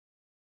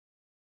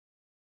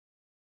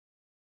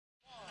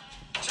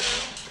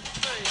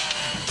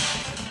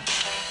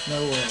No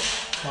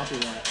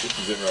copyright. This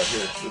is it right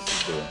here. This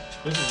is good.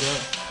 This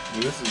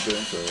is the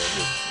intro right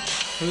here.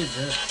 Who is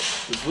this?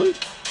 It's Luke.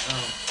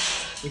 Oh.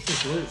 This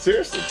is Luke.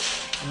 Seriously.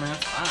 I mean,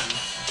 that's fine.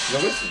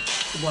 Now listen.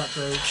 The Black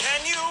Crow.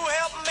 Can you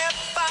help me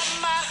find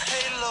my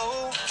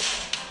halo?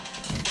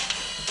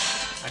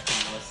 I can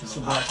listen It's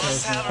to the Black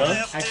Crow's Huh?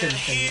 music. I can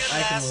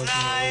listen to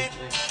it.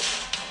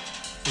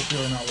 It's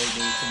really not Luke,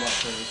 dude. It's the Black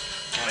Crow.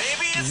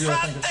 Maybe You it's really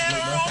right think it's the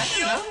there Luke on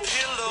your Duncan?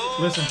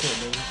 pillow. Listen to it,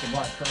 dude. It's the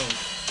Black Crow.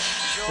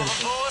 Your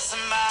voice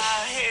in my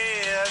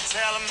head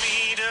telling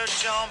me to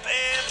jump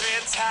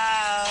every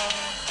time.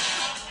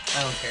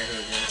 I don't care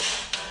who it is.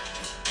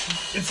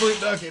 It's Luke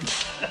Duncan.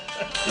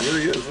 It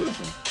really is.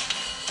 Listen.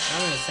 I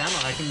don't even sound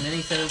like him. Then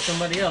he said it's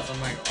somebody else. I'm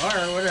like, all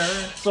right, whatever.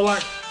 So,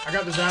 like, I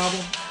got this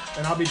album,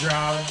 and I'll be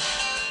driving,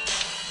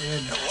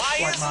 and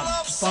like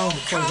my phone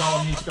plays all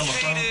the music on my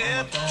phone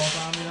all the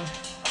time, you know.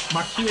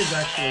 My kids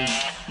actually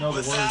know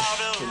the words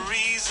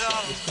to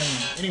this thing.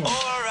 Anyway,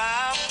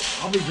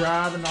 I'll be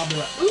driving, and I'll be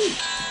like, ooh,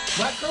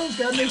 Black Crow's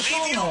got a new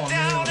song on,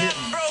 and it'll hit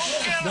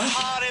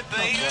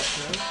me. Yeah, it's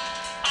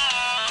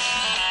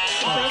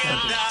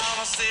Duncan.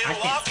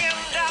 Black Crow.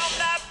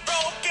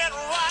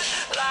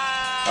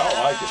 I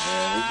like it,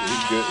 man.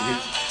 He's good.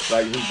 He's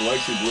like his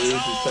Lexi Blues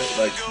is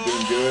like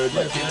doing good.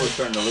 Like people are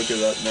starting to look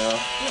it up now.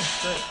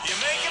 Yeah,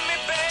 great.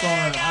 It's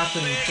on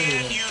iTunes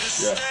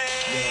too. Yeah.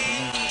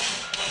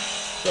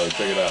 So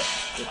check it out.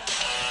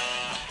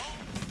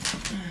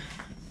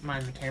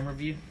 Mine's the camera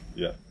view.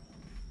 Yeah.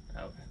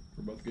 Okay.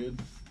 We're both good.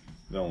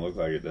 Don't look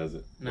like it, does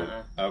it?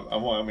 Nuh-uh.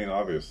 I mean,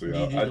 obviously,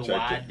 Did you I do the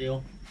checked wide it.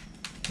 deal?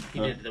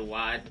 You Huh? did the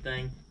wide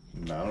thing?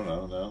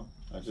 No.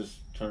 I just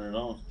turn it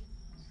on.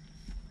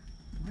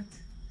 What?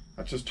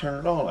 I just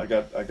turn it on. I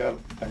got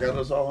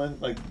us all in.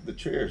 Like the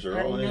chairs are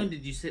How do all you know? in.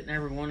 Did you sit in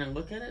every one and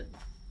look at it?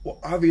 Well,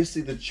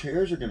 obviously the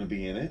chairs are going to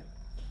be in it.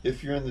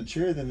 If you're in the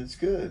chair, then it's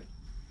good.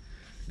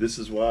 This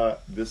is why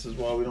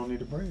we don't need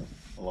to bring them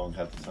along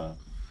half the time.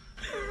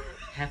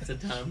 Half the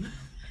time.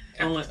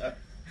 I'm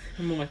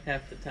only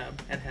half the time.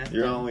 At half.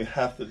 You're only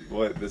half the.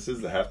 What? This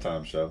is the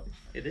halftime show.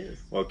 It is.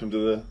 Welcome to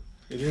the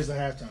It is a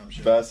halftime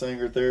show. Bass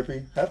Anger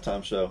Therapy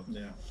halftime show.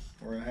 Yeah,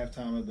 we're at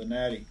halftime of the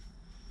Natty.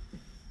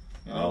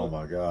 You know, Oh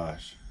my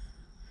gosh!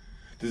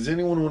 Does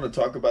anyone want to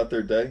talk about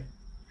their day?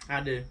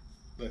 I do.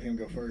 Let him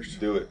go first.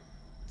 Do it.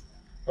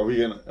 Are we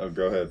gonna? Oh,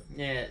 go ahead.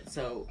 Yeah.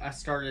 So I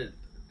started.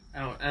 I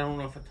don't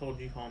know if I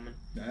told you, Holman.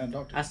 I haven't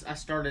talked to you. I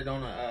started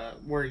on a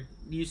where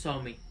you saw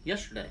me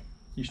yesterday.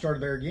 You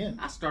started there again.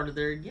 I started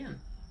there again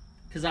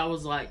because I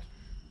was like,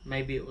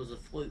 maybe it was a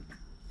fluke,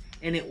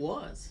 and it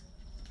was.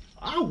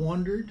 I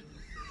wondered,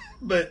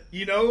 but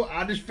you know,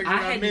 I just figured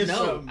I had to missed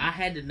know. something. I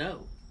had to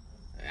know.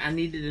 I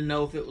needed to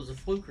know if it was a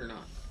fluke or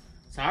not.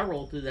 So I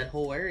rolled through that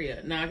whole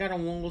area. Now I got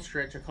on one little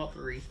stretch. I caught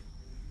 3.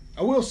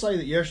 I will say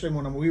that yesterday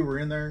when we were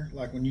in there,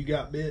 like when you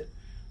got bit,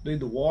 dude,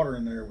 the water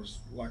in there was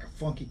like a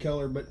funky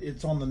color, but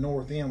it's on the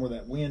north end where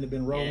that wind had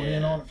been rolling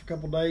in on it for a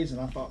couple of days, and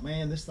I thought,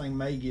 man, this thing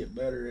may get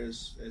better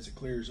as it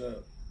clears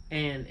up.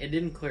 And it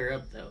didn't clear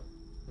up though.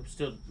 It was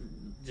still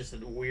just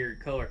a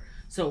weird color.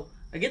 So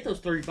I get those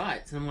 3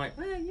 bites, and I'm like,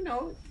 well, you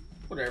know,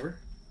 whatever.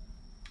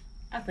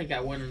 I think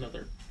I went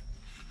another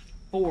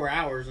 4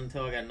 hours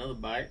until I got another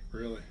bite.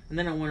 Really? And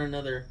then I went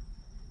another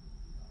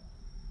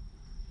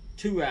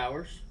 2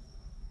 hours.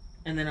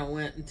 And then I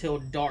went until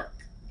dark.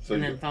 So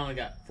and then finally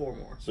got 4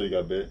 more. So you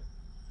got bit?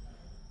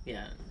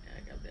 Yeah, I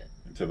got bit.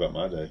 Tell about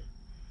my day.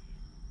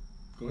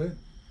 Go ahead.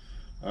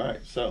 All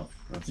right, so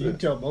that's You can it.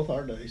 tell both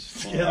our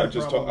days. Well, I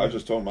just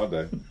told my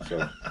day,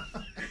 so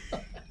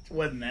It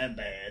wasn't that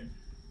bad.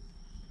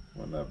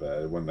 wasn't that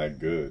bad. It wasn't that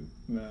good.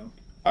 No.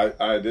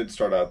 I did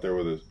start out there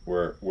with a,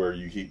 where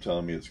you keep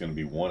telling me it's going to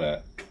be 1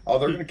 at. Oh,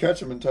 they're going to catch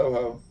them in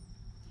Toho.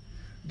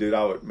 Dude,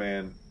 I'd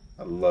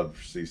love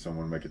to see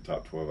someone make a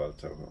top 12 out of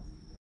Toho.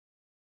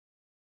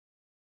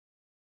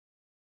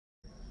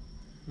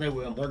 They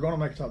will. They're going to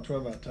make a top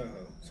 12 out of Toho.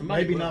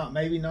 Somebody Maybe will. not.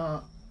 Maybe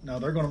not. No,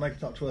 they're going to make a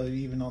top 12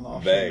 even on the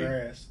offshore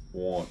grass.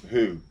 Want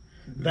who?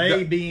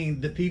 They being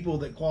the people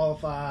that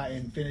qualify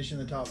and finish in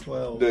the top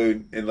 12.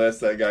 Dude, unless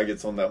that guy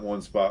gets on that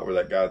one spot where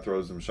that guy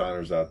throws them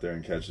shiners out there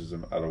and catches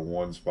them out of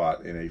one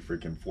spot in a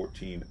freaking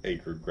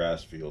 14-acre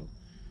grass field.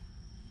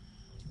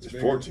 It's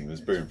 14.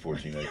 It's bigger than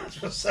 14 acres.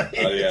 It's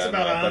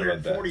about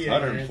 140 acres.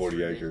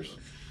 140 acres.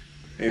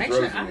 He Actually,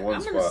 throws them in one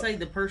I'm going to spot. say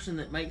the person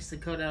that makes the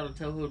cut out of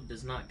Toho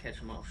does not catch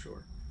them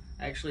offshore.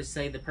 I actually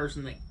say the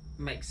person that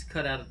makes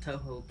cut out of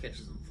Toho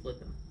catches them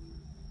flipping.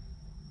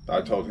 I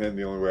told him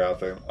the only way I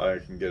think I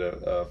can get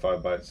a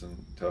 5 bites in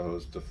Toho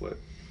is to flip.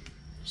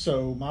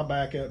 So my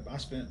backup, I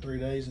spent 3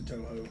 days in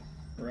Toho,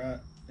 right?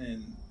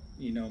 And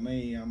you know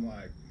me, I'm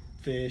like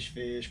fish,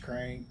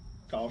 crank,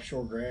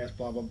 offshore grass,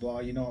 blah blah blah.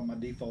 You know what my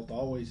default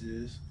always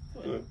is.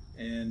 Good.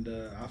 And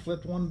I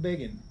flipped one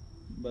biggin,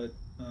 but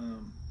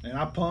and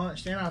I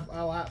punched and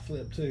I light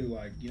flipped too,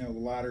 like you know the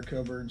lighter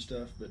cover and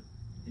stuff. But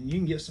and you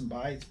can get some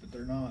bites, but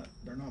they're not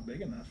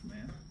big enough,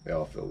 man. They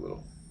all feel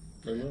little.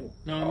 They're little.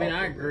 No, I mean,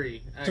 I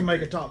agree. To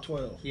make a top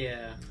 12.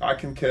 Yeah. I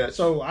can catch.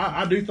 So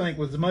I do think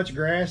with as much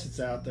grass that's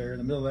out there in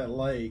the middle of that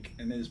lake,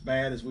 and as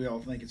bad as we all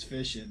think it's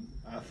fishing,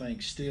 I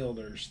think still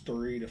there's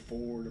 3 to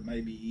 4 to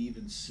maybe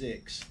even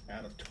 6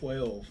 out of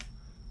 12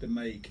 to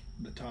make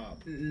the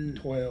top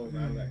 12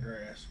 out of that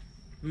grass.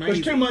 Maybe.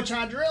 There's too much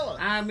hydrilla.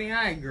 I mean,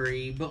 I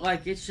agree, but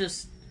like it's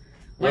just.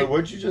 Wait,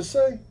 what'd you just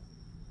say?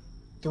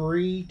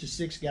 3 to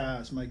 6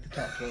 guys make the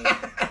top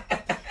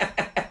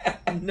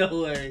 12.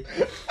 No way.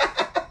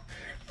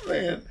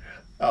 Man,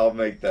 I'll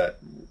make that.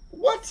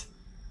 What?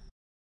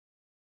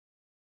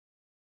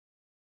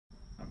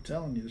 I'm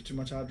telling you, there's too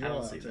much I don't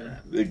hydrilla see out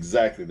there. that.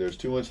 Exactly. There's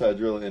too much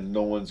hydrilla, and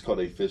no one's caught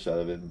a fish out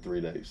of it in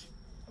 3 days.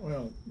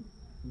 Well,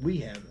 we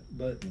haven't,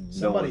 but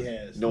somebody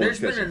has. No There's one's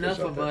been catching enough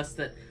fish out of there. us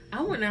that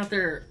I went out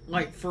there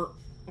like for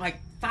like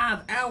 5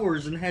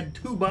 hours and had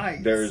 2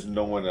 bites. There is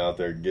no one out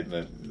there getting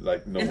it.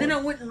 Like no and one. then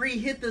I went and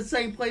re-hit the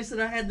same place that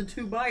I had the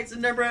 2 bites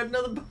and never had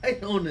another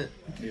bite on it.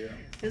 Yeah,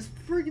 It's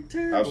freaking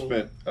terrible. I've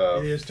spent.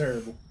 it is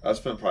terrible. I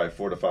spent probably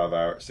 4 to 5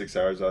 hours, 6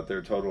 hours out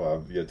there total.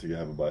 I've yet to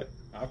have a bite.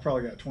 I've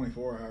probably got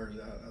 24 hours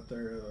out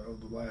there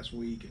over the last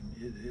week,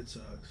 and it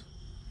sucks.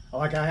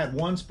 Like I had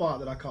one spot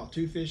that I caught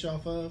 2 fish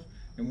off of,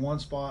 and one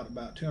spot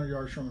about 200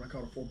 yards from it I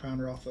caught a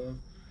 4-pounder off of,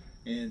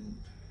 and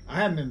I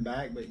haven't been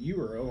back, but you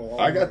were all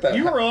I got that.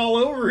 You were all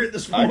over it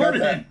this I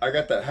morning.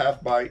 got that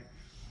half bite,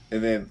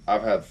 and then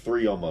I've had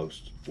 3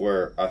 almost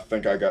where I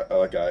think I got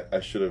I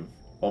should have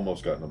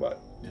almost gotten a bite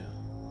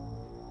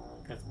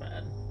That's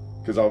bad.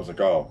 because I was like,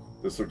 oh,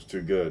 this looks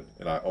too good,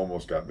 and I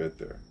almost got bit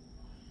there,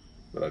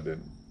 but I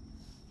didn't.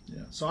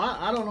 Yeah. So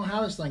I don't know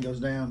how this thing goes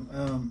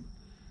down.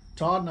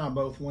 Todd and I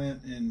both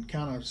went and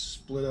kind of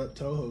split up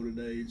Toho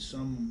today in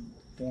some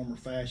form or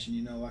fashion.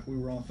 You know, like we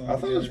were on the phone. I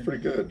thought it was together.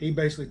 pretty good. He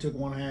basically took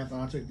one half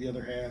and I took the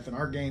other half, and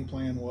our game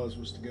plan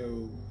was to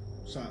go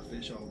sight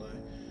fish all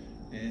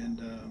day. And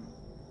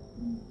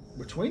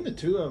between the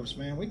two of us,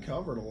 man, we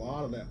covered a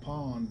lot of that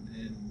pond,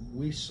 and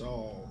we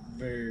saw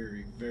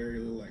very, very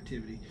little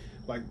activity.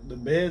 Like the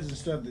beds and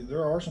stuff,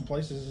 there are some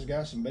places that's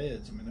got some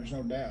beds. I mean, there's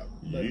no doubt.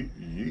 But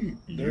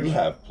You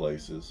have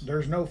places.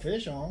 there's no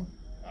fish on them.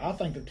 I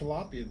think they're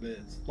tilapia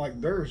beds. Like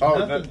there's Oh,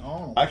 nothing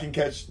on them. I can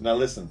catch. Now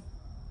listen,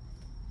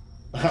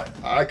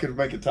 I could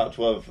make a top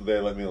 12 if they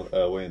let me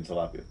weigh in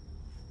tilapia.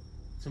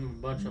 A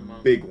bunch of them.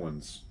 Big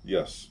ones,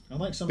 yes. I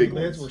think some big of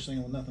the beds ones. we're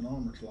seeing with nothing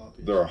on them are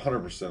tilapia. There are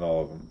 100%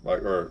 all of them,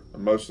 or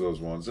most of those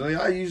ones. And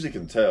I usually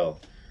can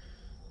tell,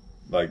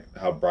 like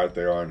how bright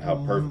they are and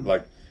how perfect.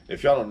 Like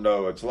if y'all don't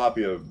know, a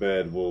tilapia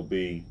bed will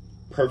be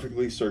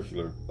perfectly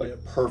circular, like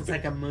Yep. perfect. It's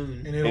like a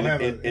moon. and it'll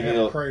have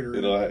a crater.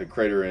 It'll have a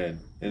crater in,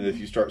 and if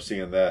you start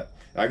seeing that,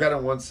 I got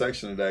in one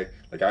section today.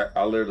 Like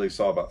I literally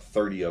saw about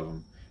 30 of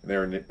them, and they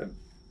were in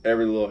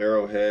every little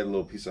arrowhead,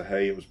 little piece of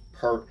hay. It was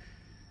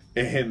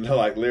and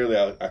like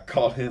literally, I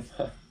called him.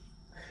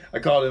 I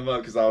called him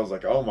up because I was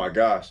like, oh my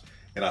gosh,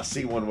 and I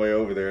see one way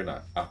over there, and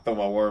I throw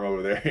my worm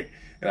over there,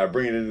 and I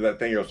bring it into that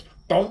thing. He goes,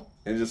 don't,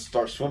 and just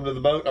starts swimming to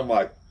the boat. I'm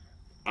like,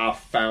 I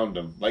found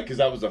him, like because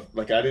that was I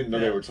didn't know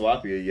they were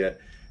tilapia yet,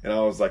 and I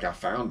was like, I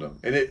found them,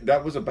 and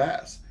that was a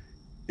bass.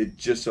 It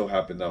just so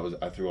happened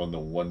I threw on the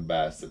one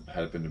bass that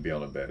happened to be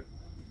on a bed,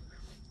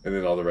 and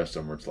then all the rest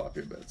of them were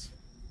tilapia beds.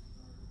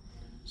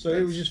 So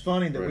it was just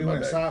funny that we ruined my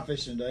went day. sight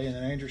fishing today, and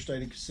then Andrew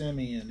stayed in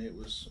Kissimmee, and it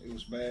was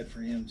bad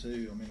for him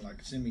too. I mean, like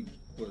Kissimmee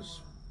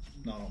was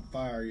not on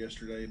fire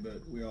yesterday,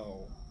 but we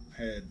all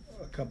had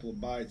a couple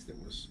of bites that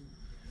was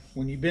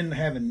when you've been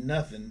having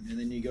nothing, and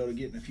then you go to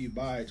getting a few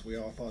bites. We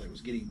all thought it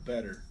was getting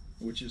better,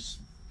 which is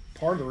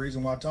part of the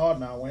reason why Todd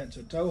and I went to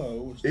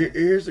Toho.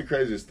 Here's the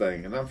craziest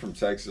thing, and I'm from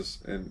Texas,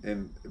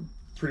 and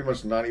pretty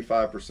much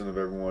 95% of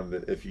everyone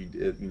that if you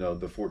know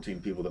the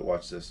 14 people that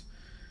watch this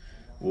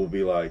will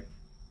be like,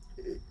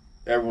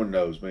 everyone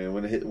knows, man.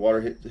 When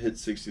water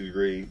hits 60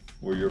 degree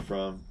where you're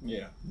from,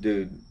 Yeah,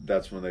 dude,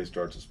 that's when they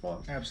start to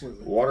spawn.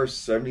 absolutely. Water's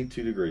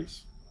 72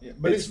 degrees. Yeah,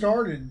 but it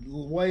started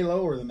way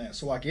lower than that.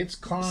 So like it's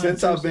climbed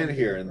Since I've been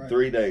here in right.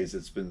 3 days,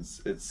 it's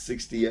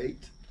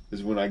 68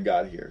 is when I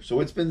got here. So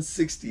it's been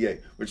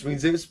 68, which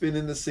means it's been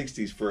in the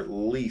 60s for at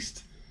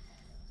least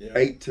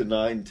 8 to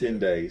 9, 10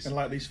 days. And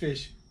like these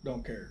fish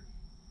don't care.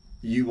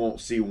 You won't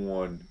see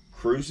one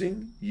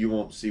cruising. You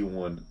won't see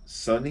one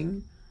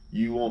sunning.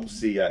 You won't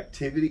see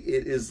activity.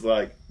 It is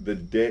like the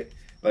dead,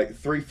 like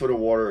 3 foot of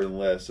water and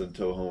less in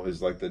Toho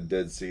is like the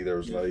Dead Sea. There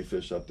was not a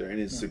fish up there, and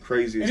it's the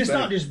craziest. And it's thing.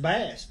 not just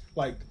bass.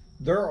 Like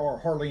there are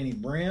hardly any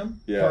brim,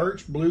 Yeah.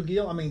 perch,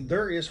 bluegill. I mean,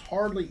 there is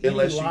hardly any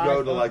unless you go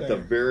life to up like there.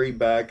 the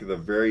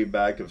very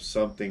back of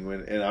something.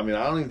 And I mean,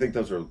 I don't even think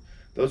those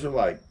are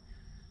like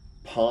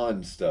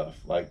pond stuff,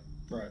 like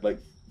right. like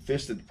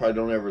fish that probably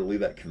don't ever leave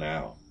that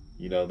canal.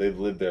 You know, they've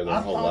lived there their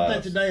I whole thought that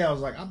lives. today. I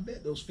was like, I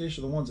bet those fish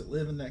are the ones that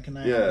live in that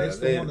canal. Yeah, It's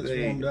the one that's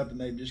warmed up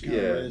and they've just kind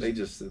of Yeah, rested. they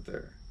just sit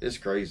there. It's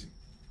crazy.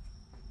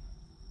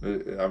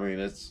 I mean,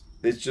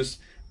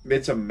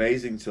 it's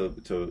amazing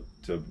to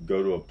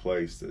go to a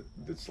place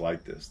that's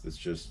like this. That's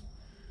just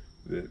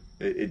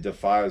it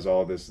defies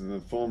all this. And the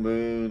full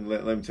moon.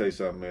 Let me tell you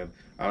something, man.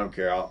 I don't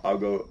care. I'll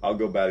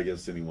go bad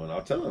against anyone.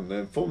 I'll tell them.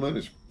 The full moon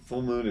is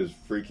full moon is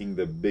freaking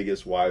the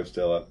biggest wives'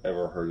 tale I've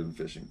ever heard in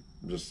fishing.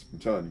 I'm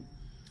telling you.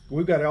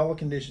 We've got all the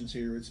conditions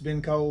here. It's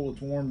been cold.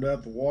 It's warmed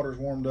up. The water's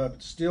warmed up.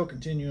 It's still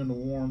continuing to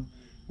warm.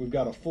 We've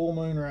got a full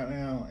moon right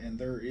now, and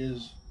there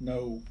is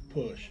no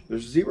push.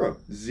 There's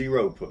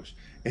zero push.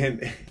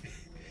 And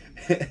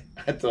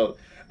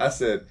I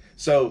said,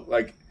 so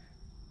like,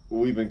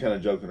 we've been kind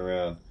of joking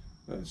around.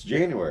 It's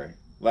January.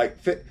 Like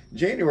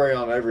January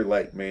on every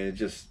lake, man. It's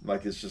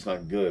just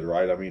not good,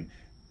 right? I mean,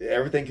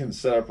 everything can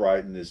set up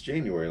right in this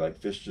January. Like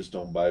fish just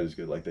don't bite as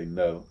good, like they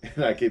know.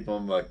 And I keep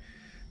on like,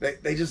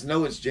 they just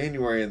know it's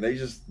January, and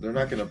they're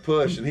not going to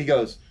push. And he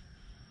goes,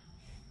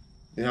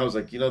 and I was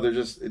like,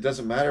 it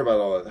doesn't matter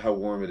about all that, how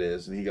warm it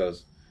is. And he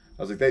goes,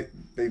 I was like,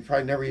 they've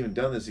probably never even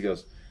done this. He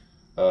goes,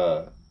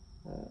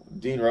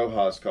 Dean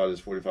Rojas caught his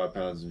 45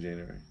 pounds in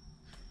January.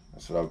 I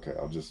said, okay,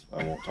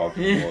 I won't talk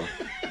anymore.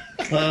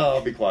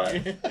 I'll be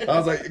quiet. I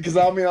was like, because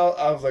I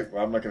was like,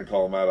 well, I'm not going to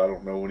call him out. I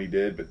don't know when he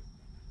did, but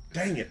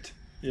dang it.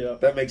 Yeah.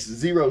 That makes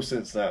 0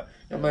 sense now.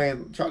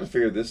 Man, trying to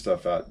figure this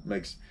stuff out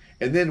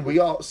and then we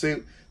all, see,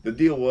 the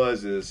deal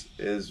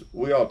is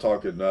we all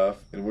talk enough,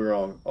 and we were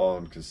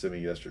on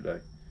Kissimmee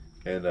yesterday,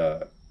 and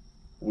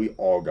we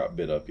all got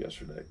bit up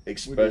yesterday,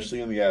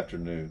 especially in the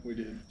afternoon. We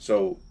did.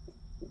 So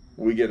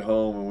we get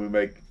home and we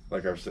make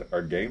like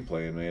our game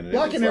plan, man. And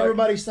and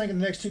everybody's thinking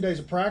the next 2 days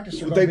of practice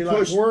are going to be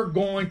like, we're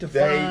going to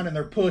find, and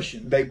they're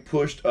pushing. They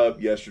pushed up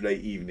yesterday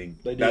evening.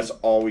 They did. That's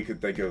all we could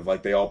think of.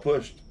 Like they all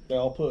pushed.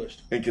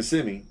 In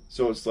Kissimmee.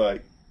 So it's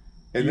like,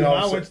 and then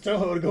I went to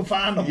Toho to go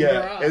find them.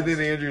 Yeah, and then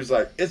Andrew's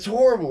like, it's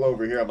horrible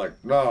over here. I'm like,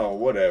 no,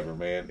 whatever,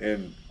 man.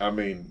 And I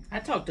mean, I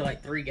talked to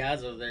like 3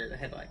 guys over there that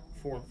had like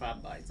 4 and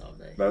 5 bites all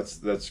day.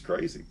 That's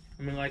crazy.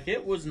 I mean, like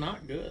it was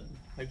not good.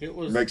 Like it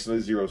was. Makes no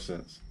 0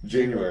 sense.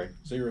 January.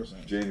 0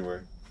 cents.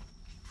 January.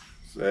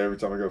 So every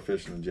time I go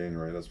fishing in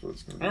January, that's what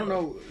it's going to be. I don't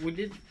know.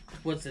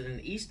 Was it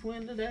an east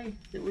wind today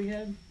that we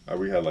had?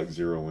 We had like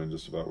 0 wind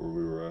just about where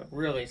we were at.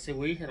 Really? See,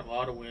 we had a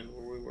lot of wind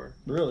where we were.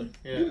 Really?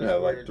 Yeah. You didn't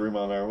have like 3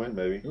 mile an hour wind,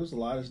 maybe. It was the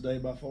lightest day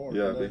by far.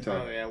 Yeah, big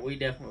time. Oh yeah, we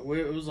definitely.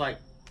 It was like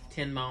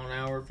 10 mile an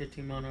hour,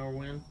 15 mile an hour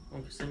wind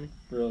on Kissimmee.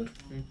 Really?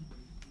 Mm-hmm.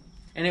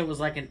 And it was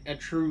like a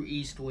true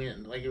east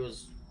wind. Like it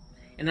was,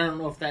 and I don't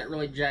know if that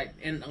really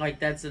jacked. And like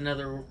that's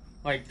another.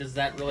 Like, does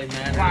that really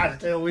matter? Hard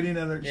to tell. We need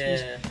another excuse.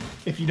 Yeah.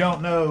 If you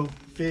don't know,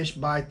 fish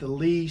bite the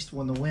least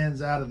when the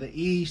wind's out of the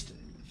east.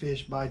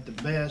 Fish bite the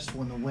best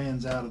when the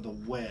wind's out of the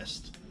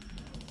west.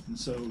 And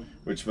so,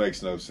 which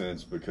makes no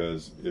sense,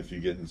 because if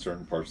you get in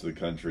certain parts of the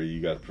country,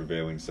 you got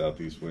prevailing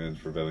southeast winds,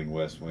 prevailing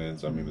west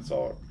winds. I mean, it's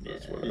whatever.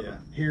 Yeah,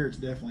 here it's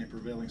definitely a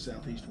prevailing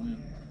southeast wind.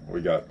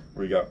 We got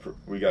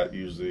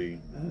usually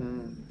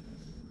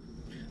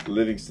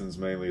Livingston's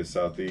mainly a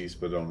southeast,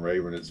 but on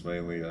Rayburn it's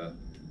mainly a.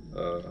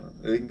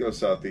 It can go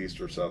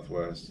southeast or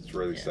southwest. It's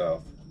really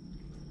south.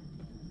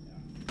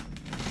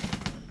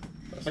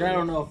 But I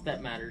don't know if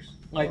that matters.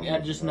 Like, I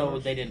just know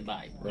they didn't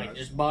bite. Right. Like,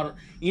 just bottom.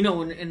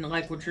 And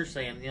like what you're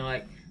saying,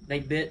 like,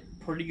 they bit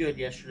pretty good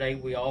yesterday.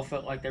 We all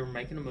felt like they were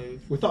making a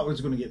move. We thought it was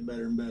going to get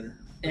better and better.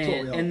 That's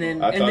what we all and then,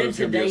 thought. I thought and it then was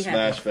going to be a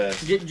smash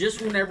fest.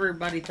 Just when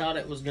everybody thought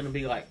it was going to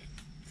be, like,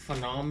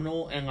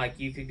 phenomenal, and, like,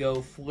 you could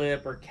go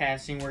flip or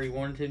casting where you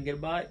wanted to and get a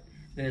bite,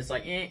 then it's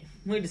like,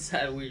 we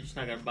decided we're just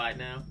not going to bite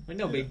now. Like,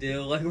 no big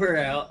deal. Like, we're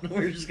out.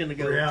 We're just going to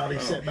go. Reality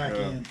set back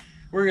in.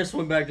 We're going to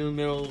swim back to the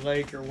middle of the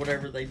lake or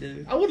whatever they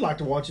do. I would like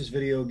to watch this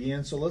video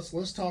again, so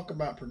let's talk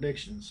about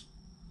predictions.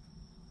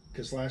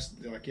 Because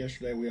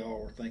yesterday, we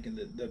all were thinking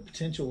that the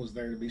potential was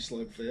there to be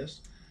slugfest,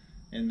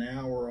 and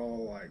now we're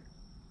all like,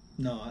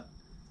 not.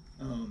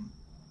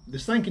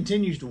 This thing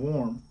continues to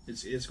warm.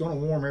 It's going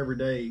to warm every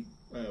day.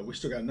 We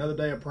still got another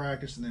day of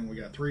practice, and then we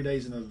got 3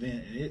 days in the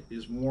event, and it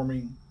is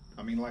warming.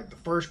 I mean, like the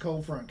first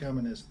cold front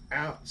coming is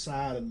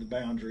outside of the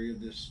boundary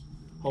of this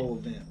whole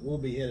event. We'll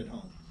be headed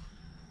home.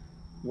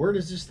 Where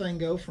does this thing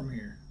go from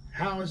here?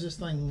 How is this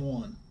thing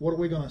won? What are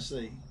we going to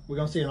see? We're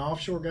going to see an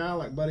offshore guy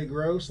like Buddy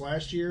Gross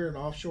last year at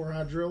offshore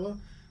hydrilla? Are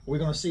we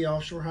going to see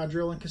offshore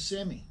hydrilla in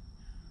Kissimmee?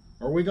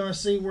 Are we going to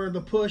see where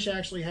the push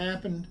actually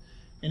happened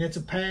and it's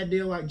a pad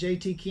deal like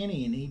JT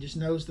Kinney and he just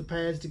knows the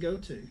pads to go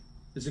to?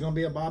 Is it going to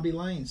be a Bobby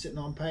Lane sitting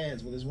on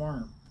pads with his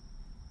worm?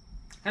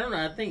 I don't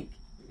know. I think,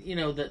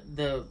 that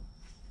the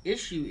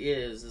issue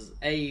is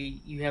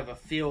you have a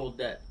field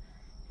that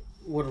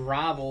would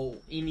rival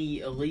any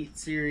Elite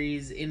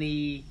Series,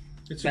 any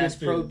Bass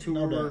Pro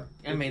Tour. No,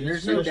 I mean,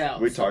 there's no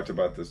doubt. We talked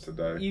about this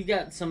today. You've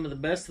got some of the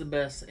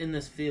best in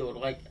this field.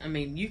 Like, I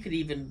mean, you could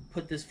even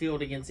put this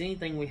field against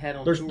anything we had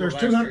on tour there's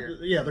last 200, year.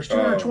 Yeah, there's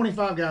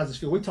 225 guys in this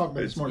field. We talked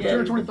about this morning. Yeah,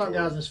 225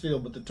 guys in this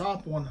field, but the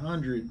top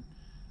 100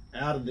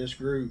 out of this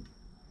group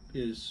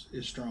is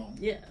strong.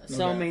 Yeah, No so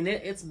doubt. I mean,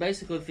 it's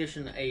basically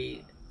fishing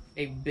a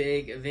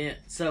big event.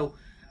 So,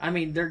 I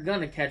mean, they're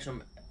going to catch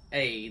them.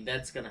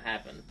 That's going to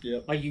happen.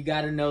 Yep. Like, you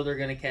got to know they're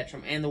going to catch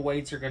them, and the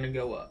weights are going to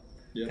go up.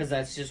 Yep. Because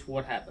that's just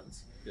what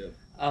happens. Yep.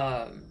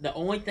 The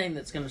only thing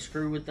that's going to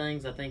screw with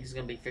things, I think, is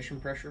going to be fishing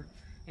pressure.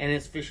 And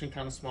it's fishing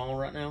kind of small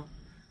right now.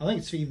 I think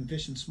it's even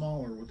fishing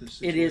smaller with this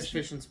situation. It is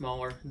fishing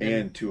smaller.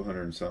 And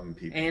 200 and something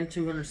people. And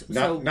 200.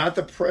 Not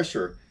the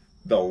pressure,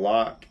 the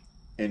lock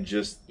and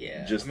just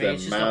it's the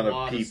just amount a of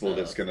lot of people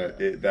that's stuff,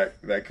 gonna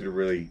that could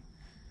really.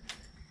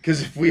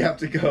 Because if we have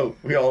to go,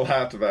 we all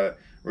laughed about it.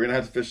 We're gonna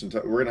have to fish in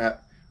Toho.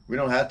 We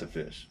don't have to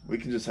fish. We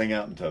can just hang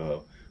out in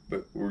Toho.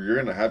 But you're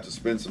gonna have to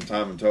spend some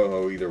time in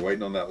Toho, either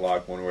waiting on that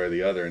lock one way or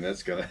the other, and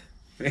it's gonna.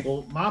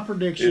 Well, my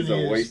prediction is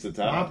a waste of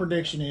time. My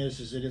prediction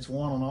is that it's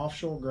one on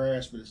offshore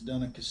grass, but it's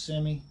done in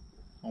Kissimmee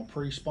on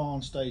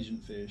pre-spawn staging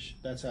fish.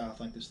 That's how I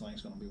think this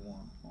thing's going to be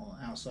won, on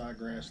an outside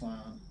grass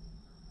line.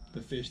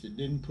 The fish that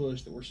didn't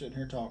push that we're sitting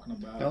here talking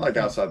about. Not like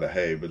outside the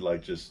hay, but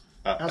like just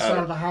outside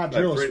of the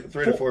hydrilla. Like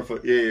 3 to 4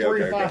 foot. Yeah, 3 okay,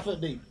 to 5 okay.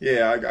 foot deep.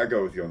 Yeah, I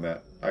go with you on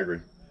that. I agree.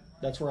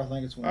 That's where I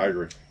think it's won. I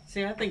agree.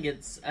 See, I think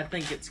it's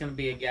going to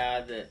be a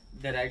guy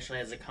that actually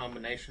has a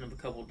combination of a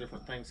couple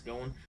different things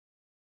going.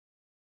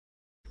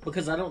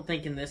 Because I don't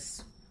think in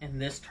this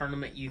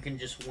tournament you can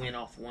just win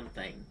off one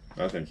thing.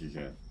 I think you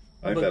can.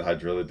 I think that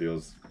hydrilla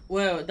deal's.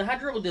 Well, the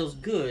hydrilla deal's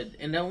good,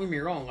 and don't get me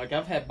wrong. Like,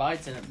 I've had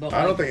bites in it, but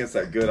I don't think it's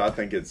that good. I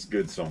think it's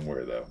good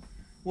somewhere though.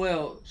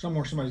 Well,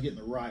 somewhere somebody's getting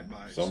the right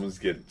bites.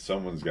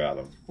 Someone's got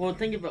them. Well,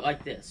 think of it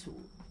like this.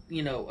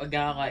 You know, a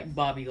guy like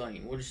Bobby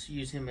Lane. We'll just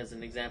use him as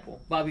an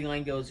example. Bobby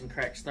Lane goes and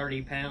cracks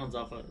 30 pounds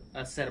off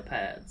a set of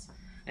pads,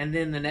 and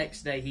then the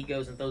next day he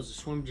goes and throws a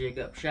swim jig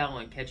up shallow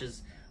and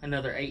catches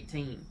another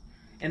 18.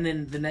 And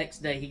then the next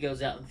day he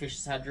goes out and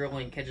fishes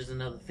hydrilla and catches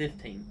another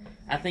 15.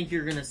 I think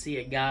you're going to see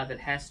a guy that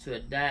has to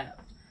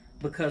adapt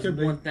because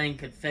one thing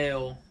could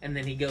fail and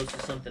then he goes to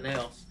something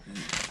else.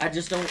 I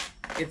just don't.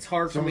 It's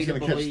hard for me to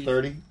believe. Someone's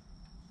going to catch 30?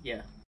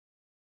 Yeah.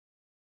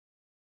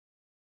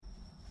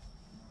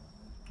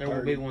 There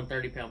will be one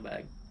 30-pound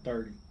bag.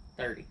 30.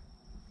 Okay.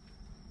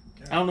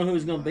 I don't know who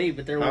it's going to be,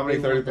 but there will be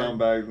one. How many 30-pound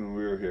bags when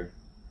we were here?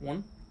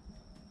 One.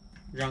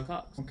 John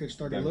Cox. Okay,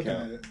 started looking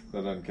at it.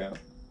 That doesn't count.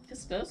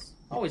 Yes, it does.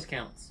 Always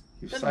counts.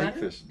 Doesn't matter.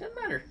 Doesn't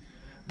matter.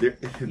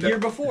 Year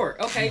before.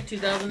 Okay,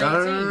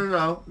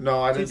 2018.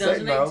 No, I didn't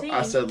say no.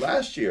 I said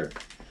last year.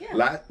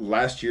 Yeah.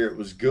 Last year it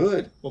was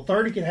good. Well,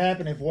 30 can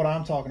happen if what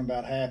I'm talking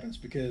about happens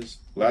because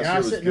last year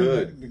was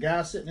good. The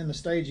guy sitting in the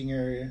staging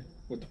area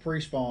with the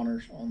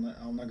pre-spawners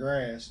on the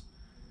grass,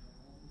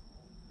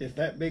 if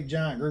that big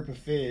giant group of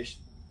fish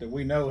that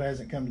we know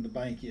hasn't come to the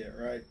bank yet,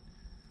 right?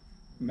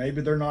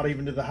 Maybe they're not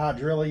even to the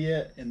hydrilla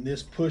yet, and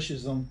this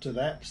pushes them to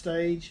that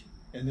stage,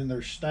 and then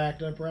they're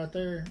stacked up right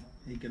there.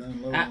 He can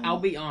unload them. I'll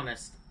be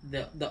honest.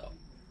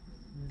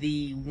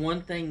 The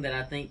one thing that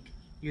I think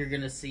you're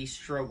going to see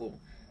struggle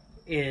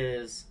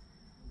is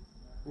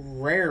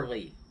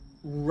rarely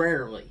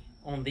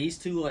on these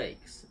two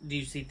lakes do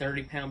you see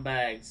 30-pound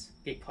bags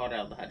get caught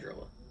out of the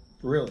hydrilla.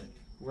 Really?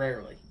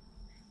 Rarely.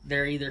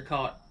 They're either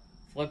caught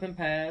flipping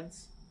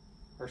pads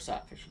or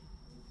sight fishing.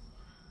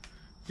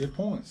 Good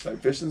point. Sight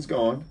fishing's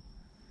gone.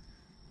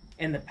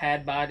 And the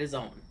pad bite is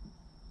on.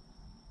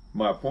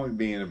 My point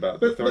being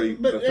about the 30...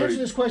 But answer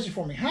this question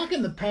for me. How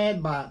can the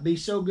pad bite be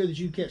so good that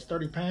you catch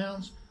 30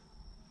 pounds?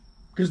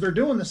 Because they're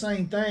doing the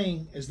same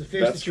thing as the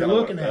fish that you're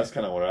looking at. That's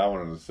kind of what I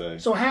wanted to say.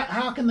 So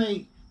how can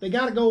they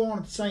got to go on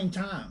at the same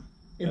time,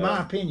 in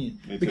my opinion.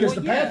 Because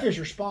the pad fish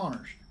are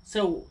spawners.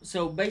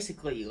 So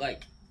basically,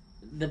 like,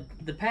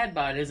 the pad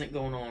bite isn't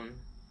going on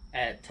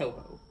at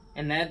Toho.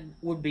 And that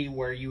would be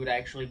where you would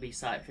actually be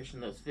sight fishing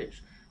those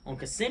fish. On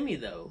Kissimmee,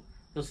 though,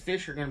 those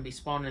fish are going to be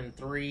spawning in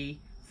 3-4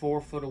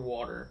 foot of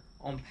water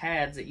on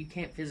pads that you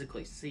can't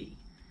physically see.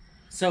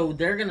 So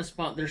they're going to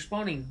spawn. They're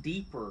spawning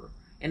deeper,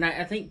 and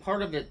I think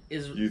part of it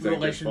is you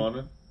think they're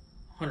spawning?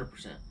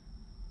 100%.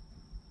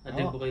 I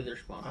do believe they're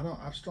spawning.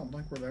 I just don't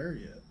think we're there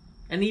yet.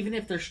 And even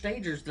if they're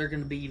stagers, they're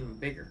going to be even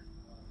bigger.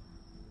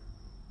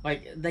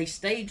 Like, they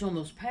stage on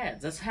those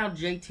pads. That's how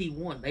JT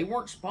won. They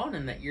weren't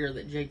spawning that year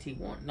that JT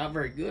won. Not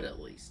very good, at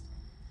least.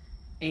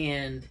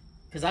 And,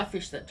 because I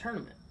fished that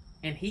tournament.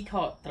 And he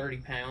caught 30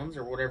 pounds,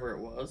 or whatever it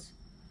was.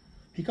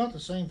 He caught the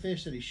same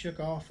fish that he shook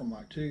off from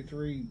like 2,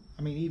 3,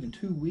 even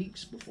 2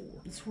 weeks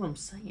before. That's what I'm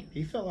saying.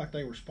 He felt like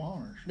they were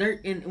spawners.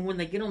 And when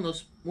they get on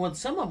those... Well,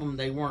 some of them,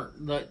 they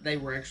weren't. They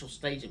were actual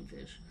staging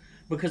fish.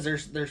 Because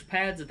there's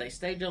pads that they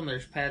stage on,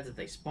 there's pads that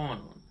they spawn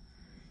on.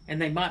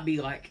 And they might be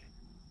like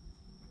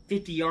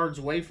 50 yards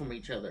away from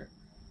each other,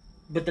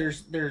 but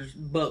there's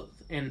both,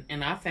 and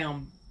I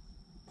found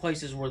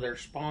places where they're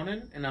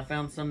spawning, and I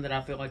found some that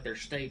I feel like they're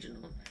staging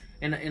on,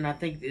 and I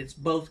think it's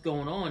both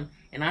going on,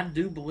 and I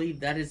do believe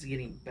that is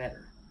getting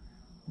better.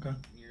 Okay,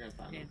 you're gonna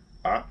find it.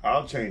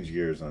 I'll change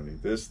gears on you.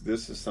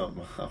 This is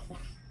something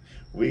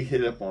we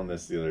hit up on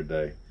this the other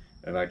day,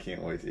 and I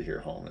can't wait to hear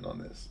Holman on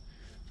this.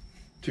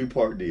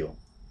 Two-part deal.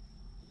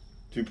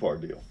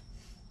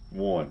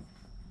 One.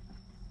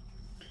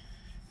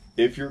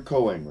 If your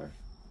coangler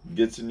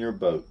gets in your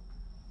boat,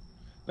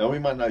 now we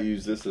might not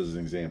use this as an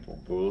example,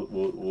 but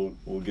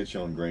we'll get you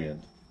on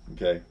grand,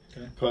 okay?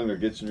 Coangler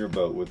gets in your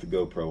boat with the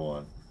GoPro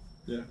on,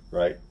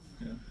 right?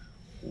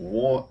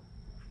 Yeah.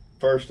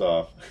 First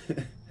off,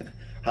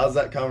 how's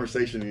that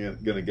conversation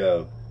going to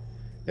go?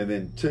 And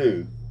then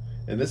two,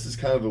 and this is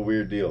kind of a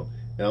weird deal,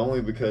 and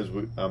only because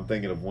I'm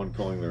thinking of one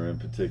coangler in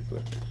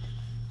particular.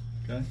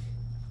 Okay.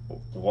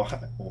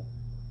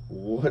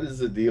 What is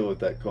the deal with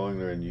that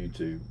coangler in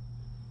YouTube?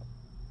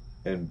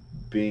 and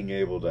being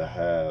able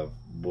to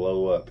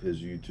blow up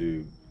his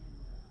YouTube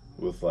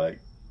with like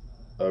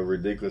a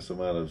ridiculous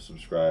amount of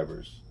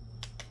subscribers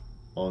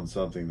on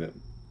something that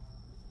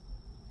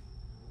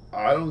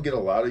I don't get a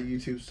lot of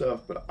YouTube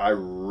stuff, but I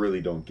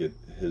really don't get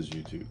his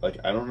YouTube. Like,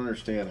 I don't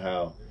understand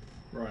how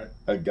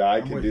a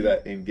guy can do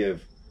that and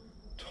give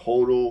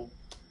total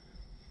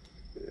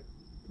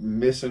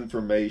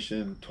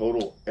misinformation,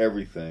 total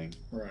everything.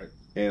 Right.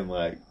 And,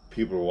 like,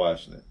 people are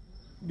watching it.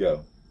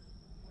 Go.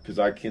 Because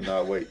I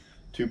cannot wait.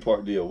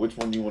 2-part deal. Which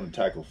one do you want to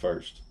tackle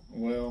first?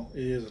 Well,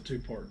 it is a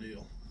 2-part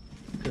deal.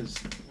 Because,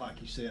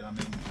 like you said, I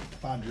mean,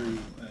 if I drew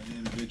an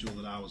individual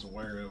that I was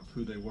aware of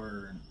who they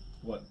were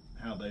and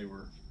how they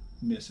were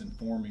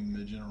misinforming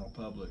the general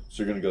public.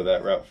 So you're going to go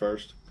that route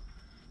first?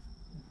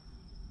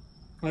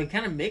 Well, it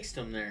kind of mixed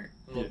them there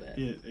a little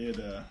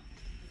bit.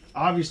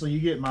 Obviously, you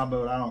get in my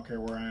boat, I don't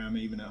care where I am,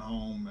 even at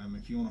home. I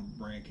mean, if you want to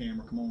bring a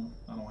camera, come on.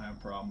 I don't have a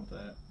problem with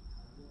that.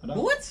 I don't.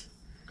 What?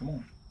 Come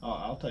on.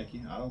 I'll take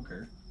you. I don't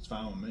care. It's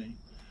fine with me.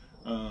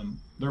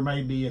 There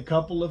may be a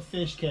couple of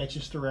fish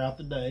catches throughout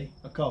the day.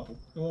 A couple.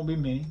 It won't be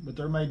many, but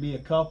there may be a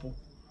couple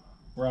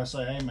where I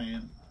say, hey,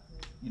 man,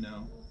 you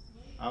know,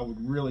 I would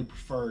really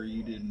prefer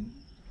you didn't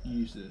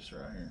use this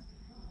right here.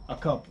 A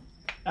couple.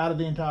 Out of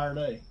the entire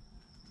day.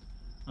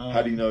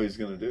 How do you know he's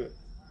going to do it?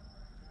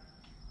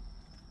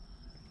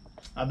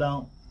 I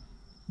don't.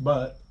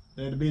 But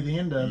that'd be the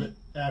end of it.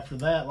 After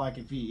that, like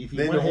if he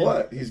then went ahead,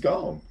 what? He's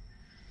gone.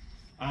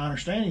 I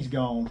understand he's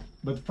gone,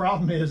 but the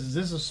problem is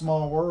this is a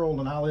small world,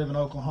 and I live in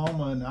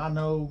Oklahoma, and I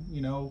know,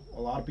 you know, a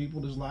lot of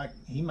people just like,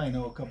 he may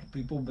know a couple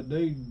people, but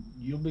dude,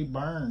 you'll be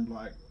burned.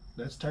 Like,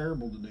 that's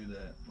terrible to do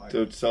that. Like,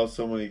 To tell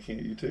someone you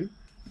can't YouTube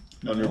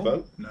on your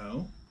boat?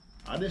 No.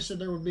 I just said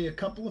there would be a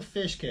couple of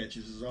fish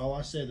catches is all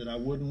I said that I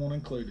wouldn't want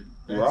included.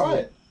 That's Right.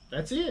 it.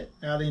 That's it.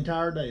 Out of the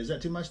entire day. Is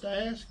that too much to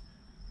ask?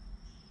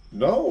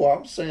 No,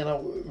 I'm saying,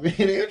 me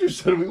and Andrew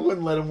said we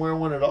wouldn't let him wear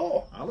one at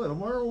all. I'll let him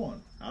wear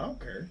one. I don't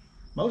care.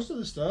 Most of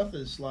the stuff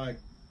is like,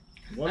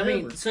 whatever. I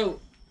mean, so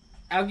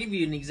I'll give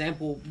you an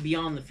example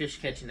beyond the fish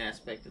catching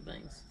aspect of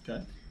things.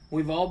 Okay.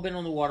 We've all been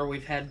on the water.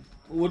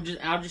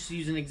 I'll just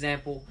use an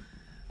example.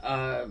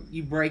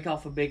 You break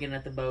off a big one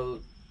at the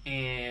boat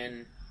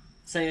and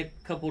say a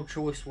couple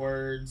choice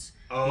words.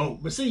 Oh,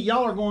 but see,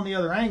 y'all are going the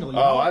other angle.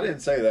 Oh, I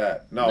didn't say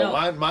that.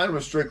 No. Mine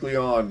was strictly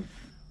on.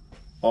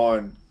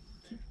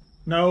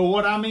 No,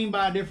 what I mean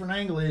by a different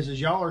angle is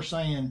y'all are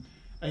saying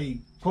a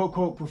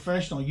quote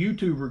professional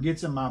YouTuber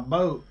gets in my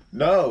boat.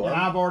 No, and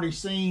I've already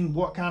seen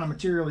what kind of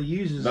material he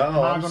uses.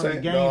 No, I'm I'm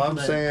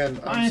saying.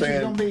 My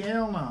answer's gonna be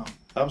hell no.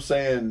 I'm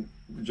saying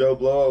Joe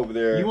Blow over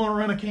there. You want to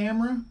rent a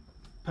camera?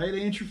 Pay the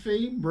entry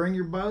fee. Bring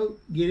your boat.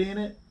 Get in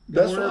it.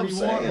 That's what I'm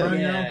saying. Run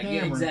your own camera.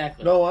 Yeah,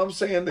 exactly. No, I'm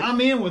saying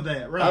I'm in with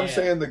that. Right. I'm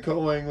saying the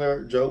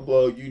coangler Joe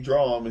Blow. You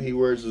draw him, and he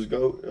wears his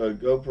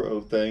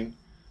GoPro thing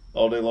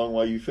all day long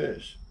while you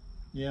fish.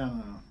 Yeah,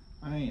 no.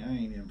 I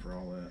ain't in for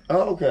all that.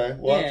 Oh, okay.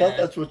 Well, Yeah. I thought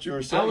that's what you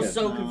were saying. I was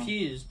so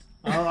confused.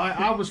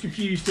 I was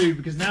confused too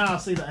because now I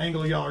see the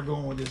angle y'all are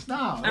going with this. No,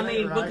 I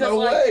mean, right.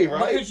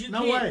 because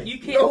because you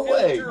can't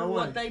filter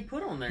what they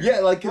put on there. Yeah,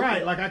 like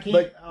right, like I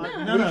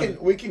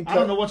can't. We can. I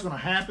don't know what's going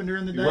to happen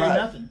during the day. Right.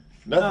 Nothing.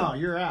 No,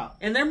 you're out.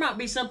 And there might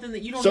be something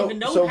that you don't even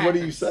know. So happens. what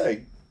do you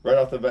say right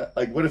off the bat?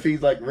 Like, what if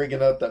he's like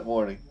rigging up that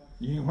morning?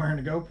 You ain't wearing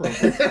a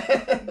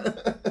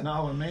GoPro.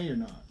 Not with me or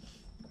not.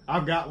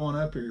 I've got one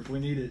up here. If we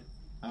need it,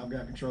 I've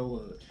got control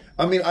of it.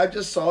 I mean, I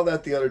just saw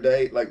that the other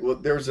day. Like, well,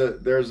 there's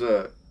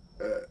a.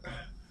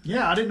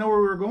 Yeah, I didn't know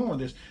where we were going with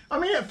this. I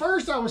mean, at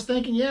first I was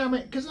thinking,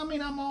 because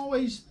I'm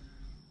always,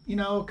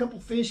 a couple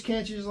fish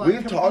catches. Like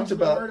we've talked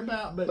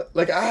about, but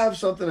like I have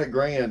something at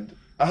Grand.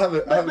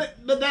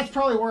 But that's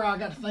probably where I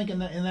got to think in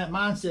that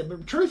mindset.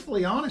 But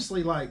truthfully,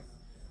 honestly, like,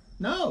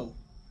 no,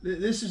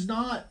 this is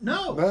not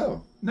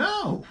no.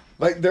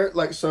 Like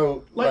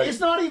it's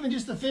not even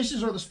just the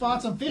fishes or the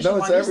spots I'm fishing. No,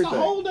 it's like, everything. It's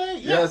the whole day.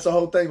 Yeah, it's the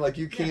whole thing. Like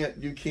you can't.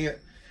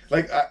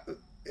 Like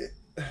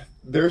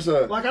there's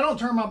a. Like I don't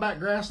turn my back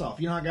grass off.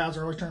 You know how guys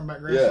are always turning back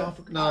grass off.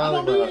 No, I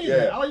don't do any of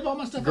that. I leave all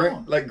my stuff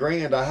on. Like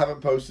Grand, I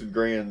haven't posted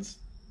Grand's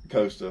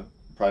Costa.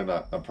 Probably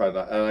not. I'm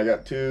probably not. And I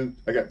got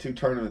two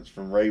tournaments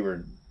from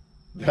Rayburn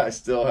that I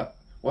still have.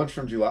 One's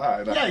from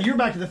July. You're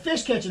back to the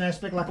fish catching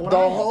aspect, like what the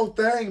whole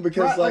thing,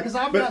 because because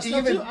I've got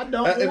stuff too. I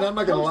don't. And I'm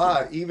not gonna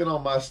lie, even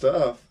on my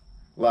stuff,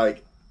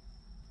 like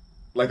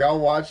I'll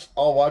watch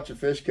a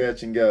fish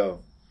catch and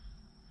go,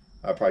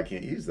 I probably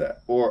can't use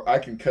that, or I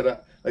can cut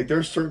out. Like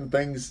there's certain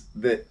things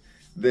that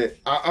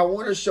I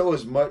want to show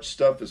as much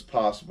stuff as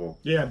possible.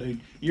 Yeah,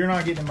 dude, you're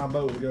not getting in my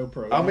boat with a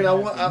GoPro. I mean,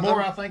 the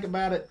more I think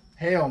about it.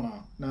 Hell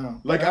no.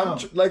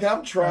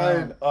 I'm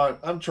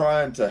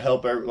trying to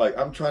help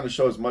I'm trying to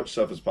show as much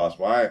stuff as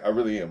possible. I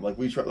really am. Like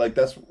we try, like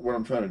that's what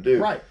I'm trying to do.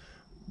 Right.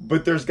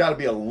 But there's got to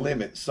be a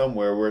limit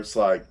somewhere where it's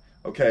like,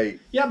 okay.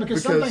 Yeah,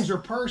 because some things are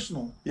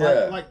personal.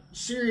 Yeah. Like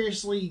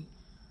seriously.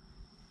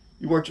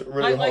 You worked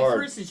really hard. Like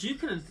for instance, you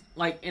could have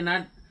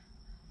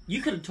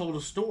you could have told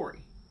a story.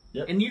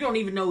 Yep. And you don't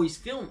even know he's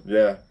filming.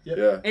 Yeah. Yep.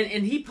 Yeah.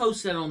 And he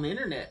posts that on the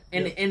internet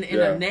in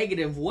a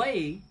negative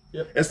way.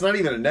 Yep. It's not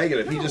even a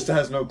negative. No. He just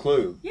has no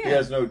clue. Yeah. He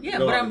has no idea.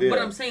 But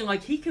I'm saying,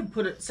 like, he could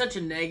put such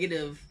a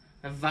negative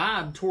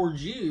vibe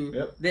towards you.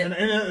 Yep. That,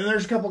 and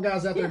there's a couple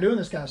guys out there doing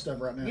this kind of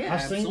stuff right now. Yeah,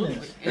 I've seen absolutely.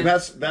 this.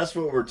 And that's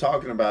what we're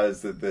talking about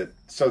is that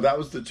so that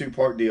was the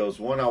 2-part deals.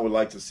 One I would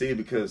like to see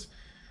because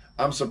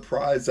I'm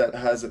surprised that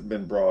hasn't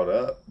been brought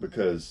up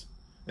because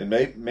and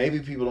maybe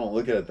people don't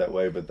look at it that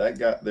way, but that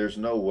guy, there's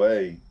no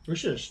way. We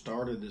should have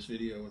started this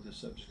video with this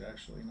subject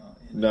actually, not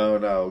in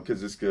No,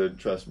 because it's good.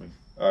 Trust me,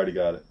 I already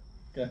got it.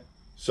 Okay.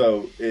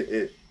 So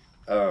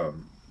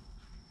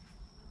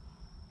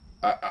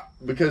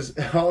because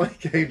all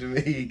he came to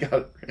me, he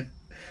got.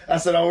 I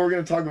said, "Oh, we're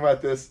going to talk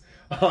about this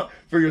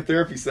for your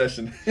therapy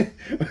session,"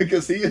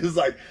 because he is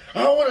like,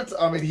 "I want to."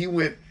 I mean, he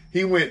went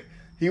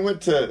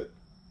to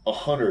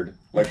 100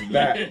 like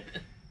that.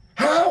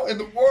 How in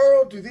the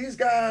world do these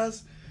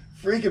guys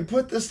freaking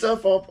put this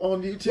stuff up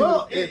on YouTube?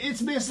 Well,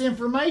 it's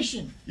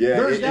misinformation. Yeah,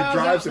 There's it guys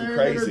drives out him there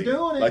crazy. that are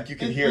doing it, Like you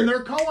can hear and it.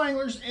 they're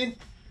co-anglers. And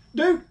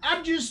dude,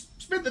 I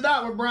just spent the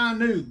night with Brian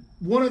New,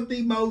 one of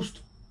the most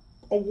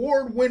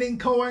award-winning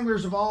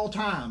co-anglers of all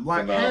time.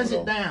 Like has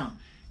it down.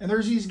 And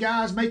there's these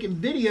guys making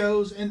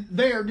videos, and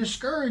they are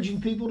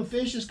discouraging people to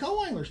fish as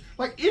co-anglers.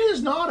 Like, it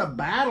is not a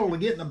battle to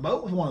get in a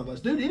boat with one of us,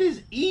 dude. It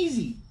is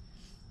easy.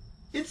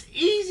 It's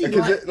easy.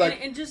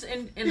 Like, and a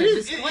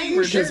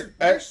disclaimer,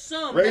 there's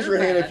some. Raise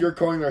your hand if your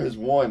co-angler has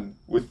won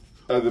with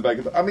the back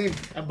of the. I mean,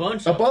 a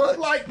bunch.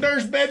 Like,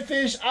 there's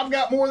bedfish. I've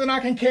got more than I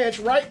can catch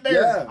right there.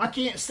 Yeah. I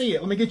can't see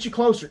it. Let me get you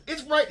closer.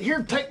 It's right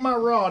here. Take my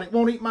rod. It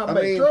won't eat my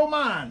bait. Throw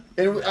mine.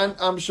 And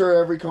I'm sure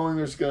every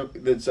co-angler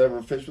that's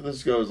ever fished with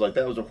us goes like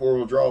that was a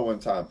horrible draw one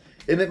time,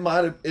 and it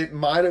might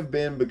have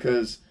been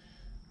because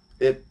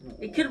it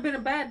could have been a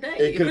bad day.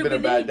 It could have been a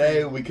bad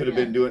day. We could have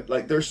been doing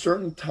like there's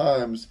certain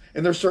times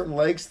and there's certain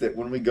lakes that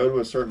when we go to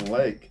a certain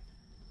lake,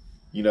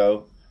 you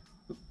know.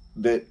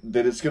 That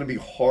it's going to be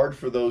hard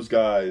for those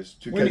guys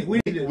to.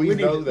 We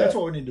know that. That's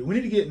what we need to do. We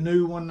need to get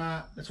New one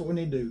night. That's what we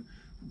need to do.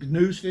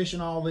 New's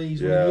fishing all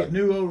these. We need to get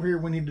New over here.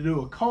 We need to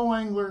do a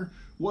co-angler.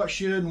 What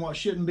should and what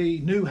shouldn't be.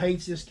 New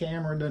hates this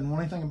camera. Doesn't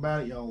want anything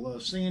about it. Y'all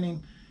love seeing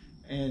him,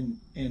 and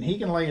he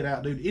can lay it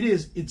out, dude. It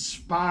is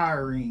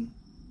inspiring,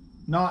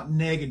 not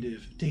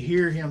negative, to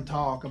hear him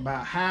talk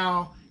about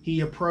how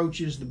he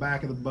approaches the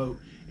back of the boat.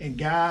 And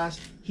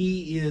guys,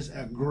 he is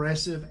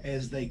aggressive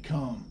as they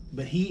come.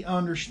 But he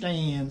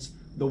understands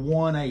the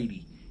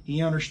 180.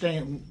 He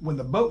understands when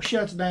the boat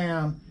shuts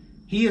down,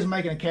 he is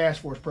making a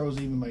cast for us pros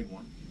even make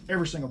one.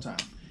 Every single time.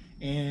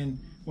 And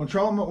when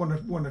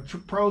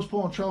the pros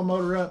pulling trolling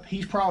motor up,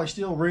 he's probably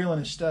still reeling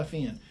his stuff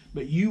in.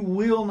 But you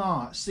will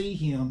not see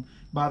him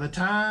by the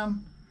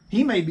time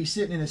he may be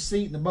sitting in his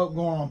seat and the boat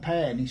going on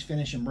pad and he's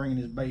finishing bringing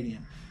his bait in.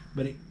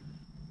 But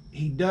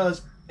he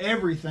does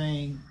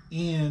everything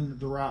in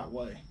the right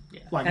way. Yeah.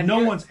 Like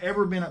no one's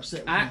ever been upset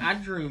with him. I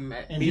drew him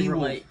at and Beaver he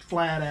will Lake.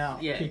 Flat out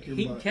kick your butt.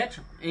 He can catch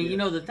them. And you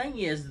know, the thing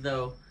is,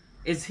 though,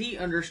 is he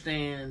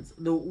understands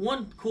the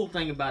one cool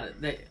thing about it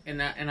that,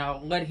 and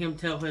I'll let him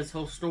tell his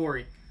whole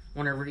story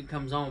whenever he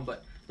comes on.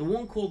 But the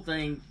one cool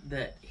thing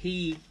that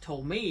he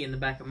told me in the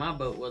back of my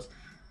boat was,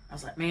 I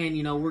was like, man,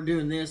 you know, we're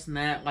doing this and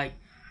that. Like,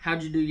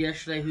 how'd you do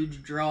yesterday? Who'd you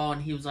draw?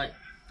 And he was like,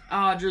 oh,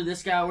 I drew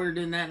this guy. We were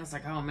doing that. And I was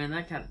like, oh man,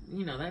 that kind of,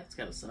 you know, that's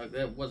gotta suck.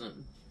 That wasn't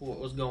what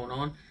was going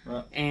on.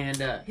 Right. And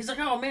he's like,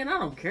 oh man, I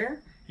don't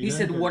care. He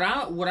said, what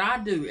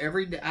I do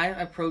every day, I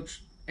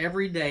approach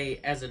every day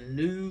as a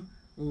new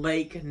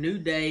lake, new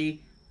day,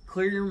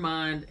 clear your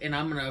mind, and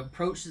I'm going to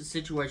approach the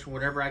situation,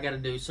 whatever I got to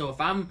do. So if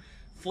I'm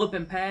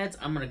flipping pads,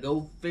 I'm going to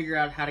go figure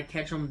out how to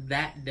catch them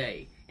that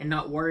day and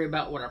not worry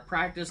about what I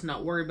practice,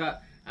 not worry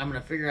about, I'm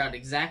going to figure out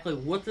exactly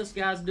what this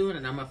guy's doing,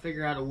 and I'm going to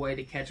figure out a way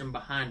to catch him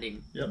behind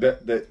him.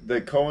 Yep.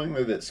 The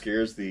co-angler that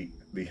scares the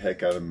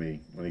heck out of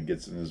me when he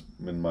gets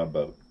in my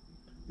boat.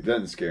 It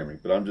doesn't scare me,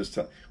 but I'm just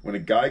telling. When a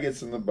guy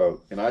gets in the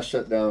boat and I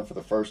shut down for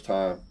the first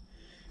time,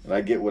 and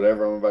I get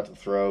whatever I'm about to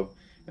throw,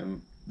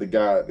 and the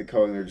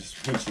co-angler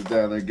just reaches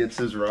down there, gets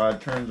his rod,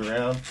 turns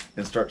around,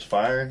 and starts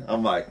firing,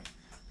 I'm like,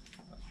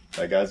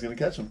 that guy's gonna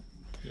catch him.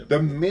 Yep.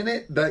 The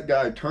minute that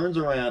guy turns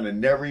around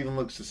and never even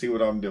looks to see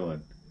what I'm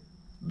doing,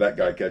 that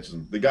guy catches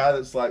him. The guy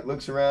that's like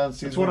looks around,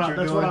 sees what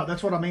you're doing.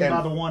 That's what I mean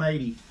by the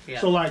 180. Yeah.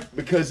 So like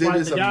because it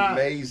is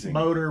amazing.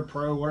 Boater,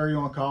 pro, whatever you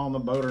want to call them, the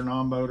boater,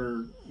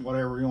 non-boater,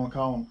 whatever you want to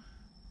call them.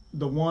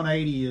 The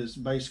 180 is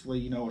basically,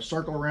 you know, a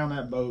circle around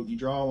that boat. You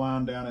draw a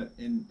line down it,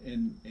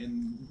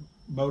 and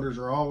boaters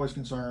are always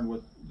concerned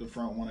with the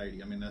front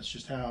 180. I mean, that's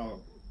just how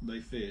they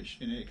fish,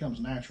 and it comes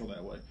natural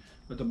that way.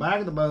 But the back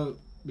of the boat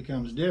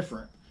becomes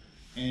different.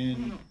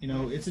 And, you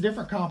know, it's a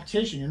different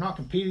competition. You're not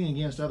competing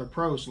against other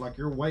pros. So like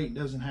your weight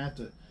doesn't have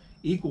to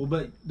equal,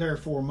 but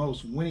therefore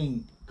most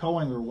winning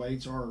co-angler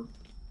weights are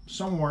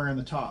somewhere in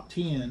the top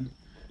 10th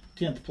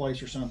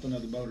place or something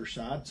of the boater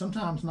side.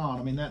 Sometimes not.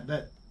 I mean,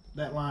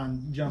 that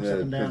line jumps up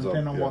and down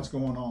depending on what's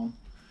going on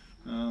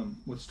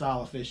with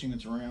style of fishing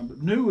that's around.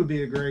 But New would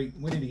be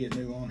we need to get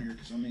New on here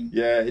because, I mean,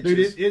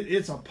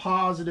 it's a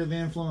positive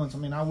influence. I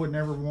mean, I would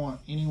never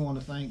want anyone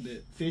to think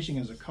that fishing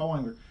as a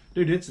co-angler,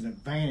 dude, it's an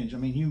advantage. I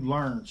mean, you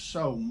learn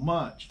so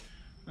much.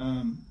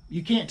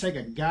 You can't take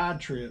a guide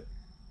trip.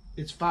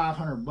 It's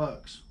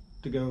 $500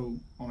 to go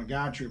on a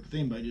guide trip with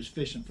anybody just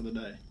fishing for the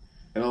day.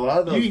 And a lot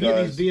of those you can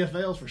guys, get these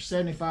VFLs for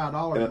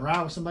 $75 and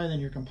ride with somebody, then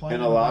you're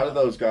complaining. And a lot of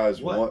those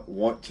guys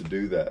want to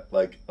do that.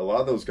 Like a lot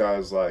of those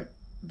guys, like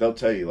they'll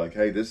tell you, like,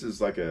 hey, this is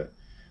like a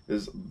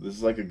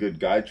good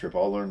guide trip.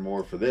 I'll learn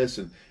more for this,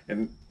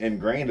 and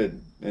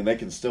granted, and they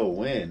can still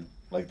win.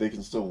 Like they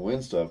can still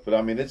win stuff. But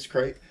I mean, it's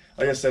great.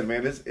 Like I said,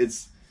 man,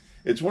 it's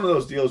one of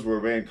those deals where,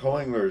 man,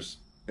 coanglers,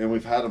 and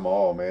we've had them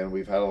all, man.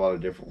 We've had a lot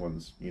of different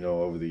ones,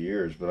 over the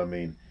years. But I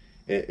mean,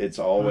 it's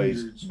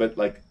always, hundreds. But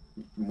like.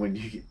 When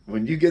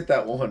you get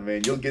that one,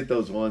 man, you'll get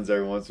those ones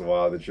every once in a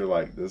while that you're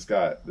like, this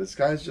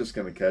guy's just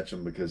gonna catch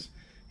them because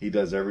he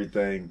does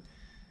everything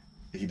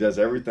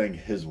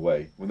his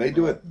way. When they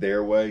do it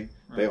their way,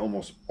 they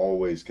almost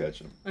always catch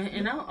them.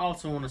 And I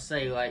also want to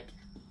say, like,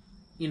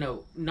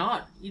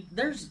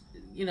 there's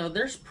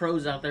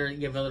pros out there that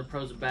give other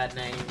pros a bad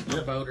name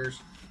for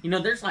boaters.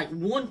 There's like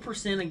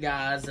 1% of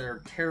guys that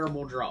are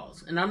terrible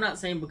draws, and I'm not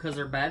saying because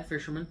they're bad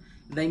fishermen.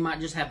 They might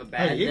just have a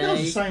bad day. It goes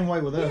the same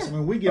way with us. I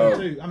mean, we get it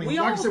too. I mean,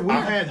 like I said, we've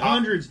had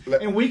hundreds,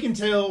 and we can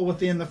tell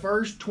within the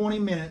first 20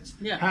 minutes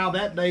how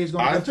that day is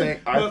going to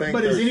go.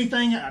 But is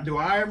anything? Do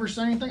I ever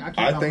say anything?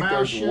 I think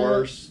there's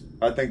worse.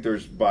 I think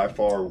there's by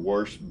far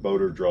worse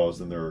boater draws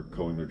than there are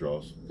coangler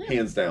draws.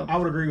 Hands down. I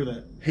would agree with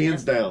that.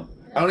 Hands down.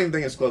 I don't even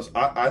think it's close.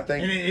 I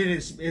think, and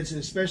it's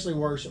especially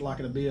worse at like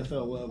at a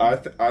BFL level.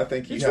 I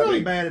think it's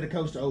really bad at a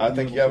coastal open. I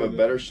think you have a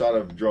better shot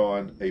of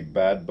drawing a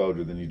bad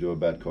boater than you do a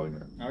bad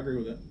coangler. I agree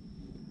with that.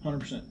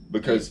 100%.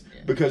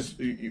 Because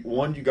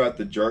one, you got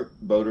the jerk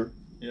boater.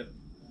 Yep.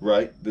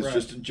 Right? That's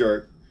just a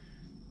jerk.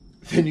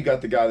 Then you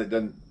got the guy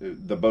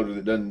the boater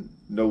that doesn't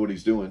know what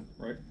he's doing.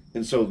 Right.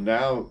 And so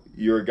now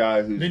you're a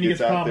guy who then you get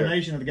the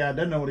combination of the guy that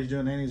doesn't know what he's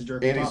doing and he's a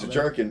jerk. And he's a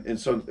jerk. And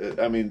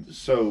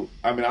so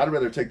I'd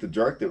rather take the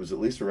jerk that was at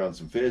least around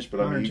some fish. But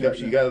I mean, you got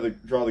to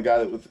draw the guy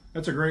that with.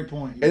 That's a great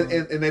point.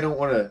 And they don't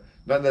want to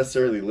not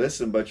necessarily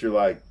listen, but you're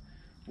like,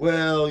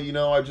 well,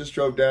 I just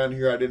drove down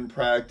here. I didn't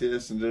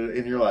practice, and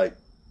you're like.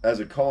 As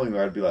a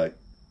coangler, I'd be like,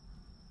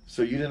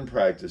 so you didn't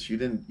practice, you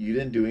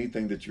didn't do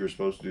anything that you were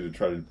supposed to do to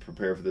try to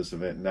prepare for this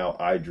event. Now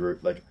I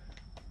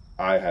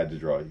had to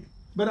draw you.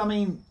 But I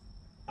mean,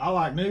 I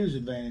like news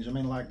advantage. I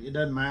mean, like it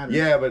doesn't matter.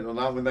 Yeah, but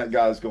not when that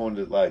guy's going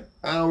to like,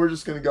 oh, we're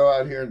just gonna go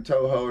out here in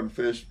Toho and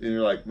fish, and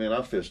you're like, man,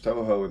 I fished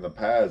Toho in the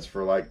pads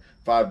for like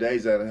 5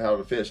 days on how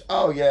to fish.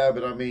 Oh yeah,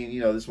 but I mean,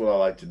 this is what I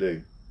like to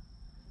do.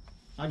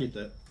 I get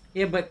that.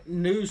 Yeah, but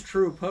News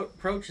True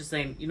approach is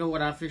saying, you know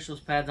what, I fish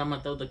those pads, I'm going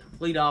to throw the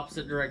complete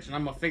opposite direction.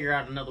 I'm going to figure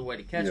out another way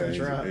to catch them. And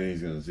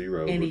he's going to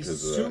zero. And he's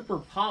super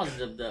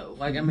positive, though.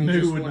 Like, I mean,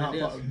 just what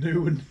it is.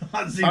 New would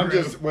not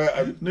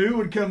zero. New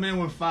would come in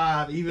with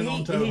 5, even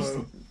on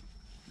Toho.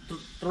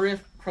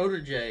 Thrift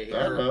protege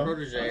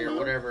or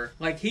whatever.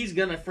 Like, he's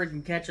going to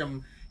freaking catch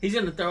them. He's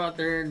going to throw out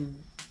there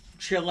and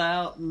chill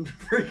out and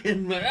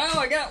freaking like, oh,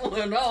 I got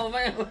one. Oh,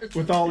 man.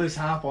 With all this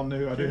hype on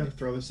New, I do have to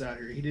throw this out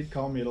here. He did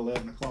call me at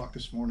 11 o'clock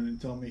this morning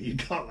and tell me he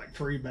caught like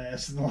 3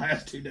 bass in the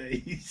last 2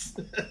 days.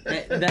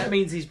 that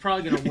means he's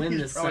probably going to win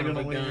this son of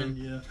a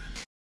gun.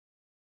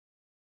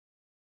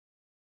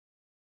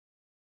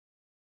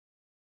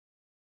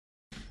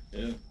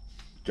 Yeah. Yeah.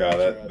 God,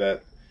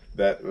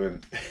 that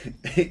when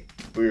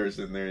we were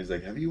sitting there, he's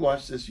like, have you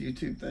watched this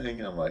YouTube thing?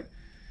 And I'm like,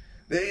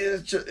 he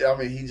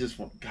just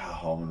went, God,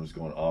 Hallman was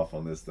going off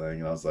on this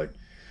thing. And I was like,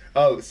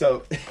 oh,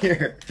 so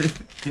here,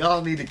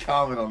 y'all need to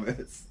comment on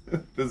this.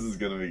 This is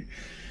going to be.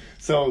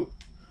 So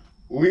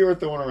we were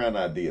throwing around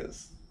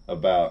ideas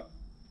about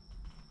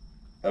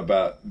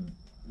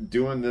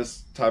doing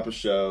this type of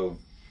show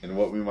and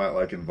what we might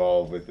like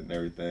involved with it and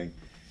everything.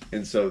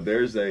 And so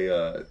there's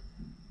a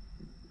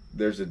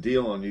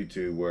deal on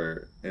YouTube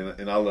where,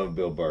 and I love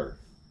Bill Burr,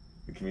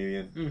 the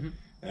comedian. Mm-hmm.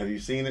 Have you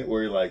seen it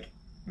where like,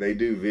 they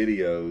do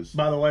videos.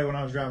 By the way, when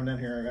I was driving down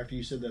here after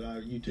you said that, I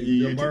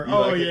YouTube Bill Burr.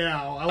 Oh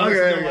yeah, I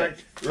listened to like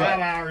 5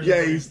 hours.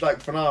 Yeah, he's like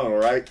phenomenal,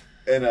 right?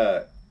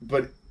 And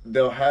but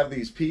they'll have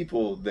these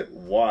people that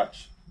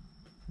watch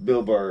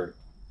Bill Burr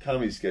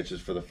comedy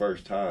sketches for the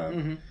first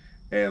time,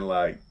 and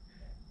like,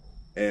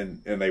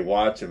 and they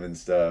watch him and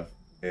stuff,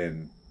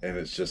 and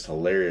it's just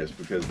hilarious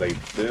because they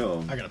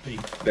film. I gotta pee.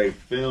 They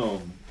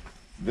film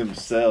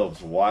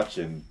themselves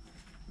watching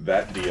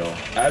that deal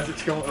as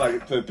it's going,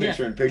 like the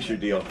picture-in-picture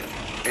deal,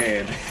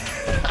 and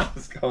I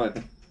was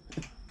going,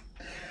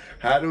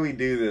 how do we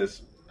do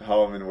this,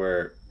 Holloman,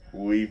 where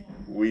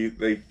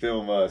they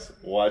film us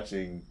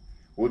watching?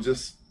 We'll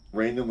just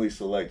randomly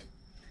select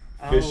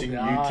fishing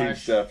YouTube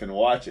stuff and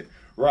watch it,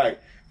 right?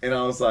 And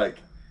I was like,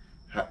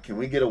 can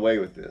we get away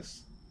with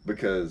this?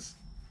 Because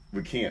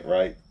we can't,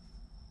 right?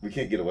 We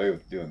can't get away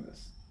with doing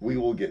this. We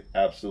will get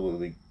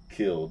absolutely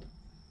killed.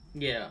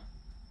 Yeah.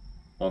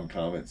 On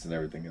comments and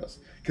everything else,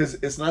 because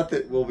it's not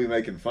that we'll be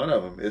making fun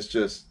of them. It's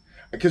just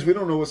because we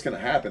don't know what's going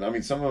to happen. I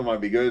mean, some of them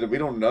might be good. We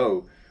don't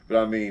know, but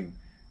I mean,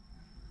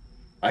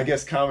 I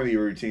guess comedy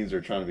routines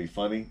are trying to be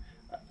funny.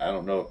 I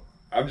don't know.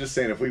 I'm just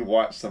saying, if we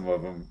watch some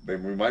of them,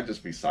 then we might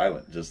just be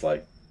silent, just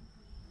like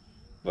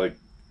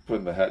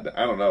putting the hat down.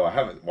 I don't know. I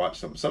haven't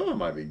watched them. Some of them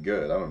might be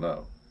good. I don't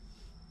know.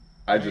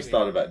 I just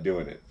thought about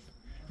doing it.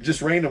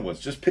 Just random ones.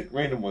 Just pick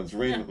random ones.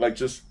 Like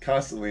just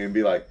constantly and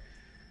be like,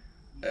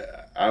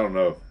 I don't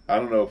know. I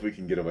don't know if we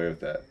can get away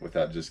with that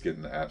without just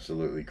getting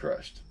absolutely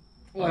crushed.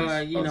 Well,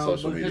 on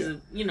social media.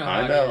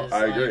 I know.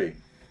 I agree.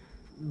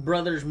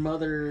 Brothers,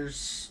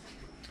 mothers.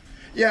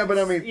 Yeah, but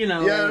I mean,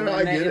 I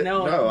get it.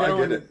 I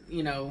get it.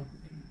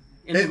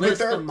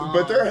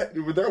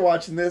 But they're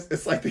watching this.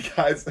 It's like the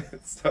guys.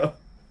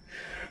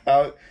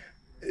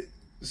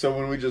 So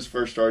when we just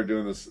first started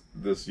doing this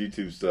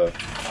YouTube stuff,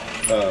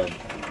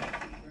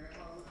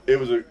 it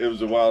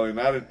was a while, and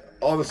I didn't.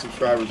 All the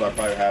subscribers I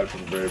probably had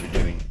from the very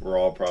beginning were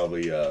all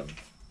probably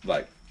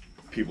like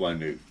people I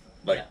knew,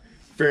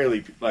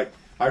 fairly like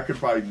I could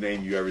probably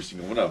name you every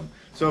single one of them.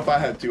 So if I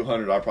had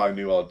 200, I probably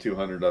knew all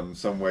 200 of them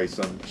some way,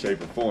 some shape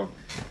or form,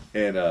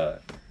 and I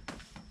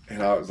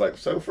was like,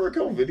 so for a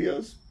couple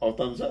videos, all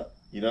thumbs up,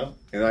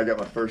 and I got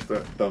my first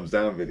thumbs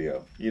down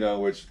video,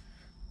 which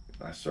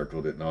I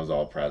circled it and I was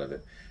all proud of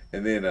it.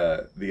 And then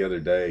the other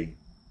day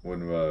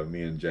when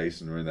me and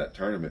Jason were in that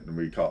tournament and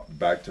we caught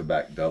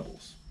back-to-back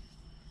doubles.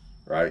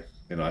 Right,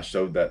 and I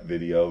showed that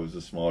video. It was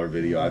a smaller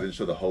video. I didn't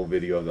show the whole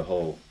video of the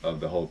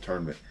whole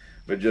tournament,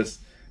 but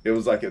just it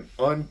was like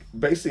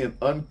basically an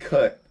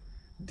uncut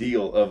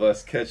deal of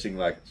us catching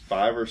like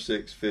 5 or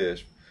 6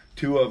 fish,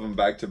 2 of them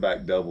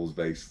back-to-back doubles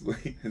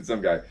basically, and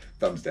some guy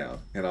thumbs down,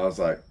 and I was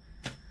like,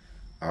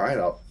 all right,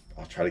 I'll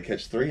try to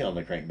catch 3 on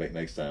the crankbait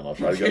next time. I'll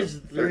try to go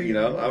 3.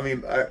 I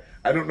mean,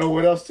 I don't know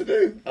what else to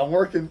do. I'm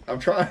working. I'm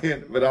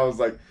trying, but I was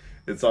like,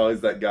 it's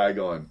always that guy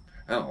going,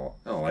 I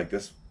don't like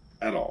this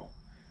at all.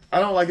 I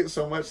don't like it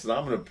so much that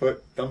I'm going to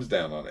put thumbs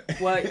down on it.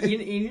 Well,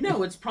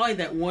 it's probably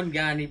that one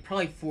guy, and he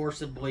probably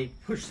forcibly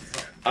pushes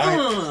it. I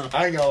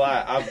ain't gonna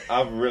lie.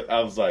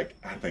 I was like,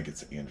 I think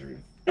it's Andrew.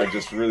 I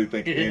just really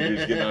think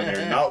Andrew's getting on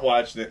there, not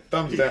watching it.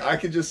 Thumbs down. I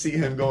could just see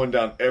him going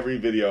down every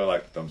video,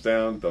 like thumbs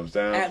down.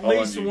 At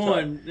least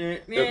one.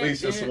 At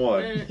least just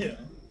one. Yeah.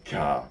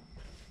 God.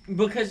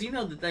 Because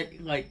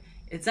like.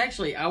 It's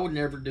actually, I would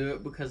never do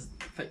it because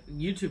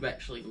YouTube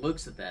actually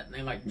looks at that and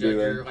they judge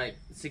your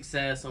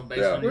success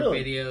based on your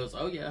videos.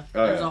 Oh yeah,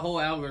 there's a whole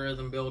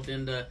algorithm built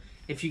into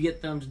if you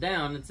get thumbs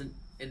down,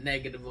 it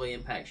negatively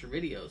impacts your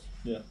videos.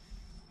 Yeah,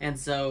 and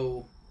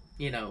so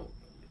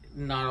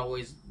not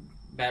always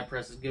bad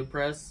press is good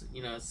press.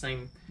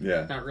 Same.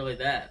 Yeah, not really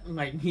that.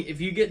 Like if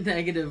you get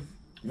negative.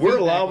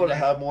 We're liable to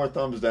have more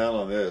thumbs down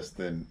on this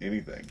than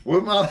anything. We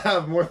might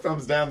have more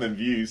thumbs down than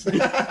views.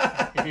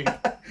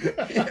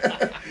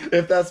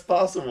 If that's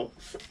possible.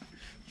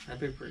 That'd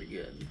be pretty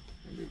good.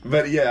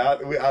 But yeah,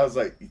 I was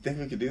like, you think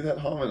we could do that,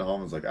 Home? And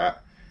Home was like, I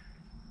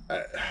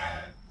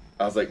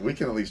was like, we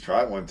can at least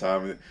try it one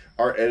time.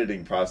 Our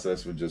editing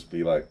process would just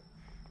be like,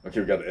 okay,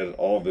 we got to edit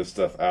all this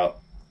stuff out.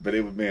 But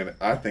it would,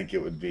 I think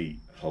it would be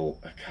it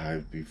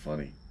would be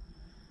funny.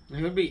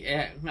 It would be.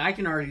 I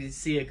can already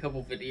see a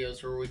couple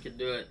videos where we could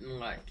do it, and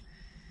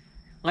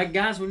like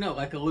guys we know,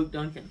 like a Luke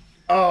Duncan.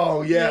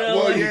 Oh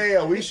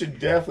yeah, we should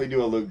definitely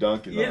do a Luke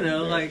Duncan.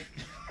 Okay,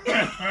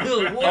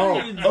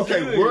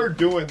 we're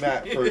doing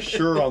that for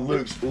sure on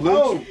Luke's.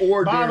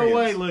 Or by the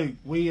way, Luke,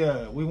 we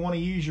want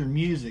to use your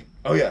music.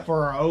 Oh yeah,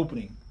 for our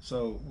opening.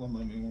 So we're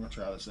gonna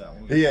try this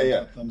out. We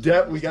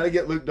got to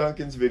get Luke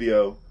Duncan's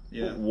video.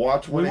 Yeah,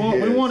 watch one.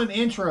 We want an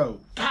intro.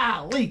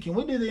 Golly, can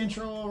we do the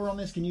intro over on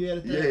this? Can you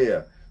edit that?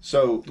 Yeah.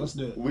 So let's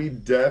do it. We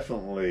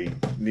definitely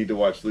need to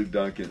watch Luke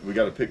Duncan. We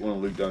got to pick one of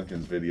Luke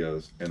Duncan's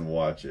videos and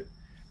watch it,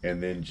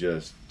 and then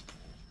just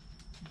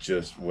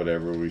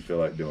whatever we feel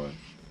like doing.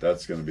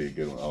 That's going to be a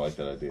good one. I like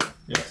that idea.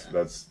 Yes,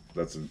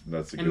 that's a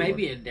good and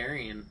maybe a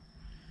Darian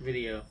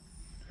video.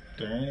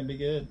 Darian would be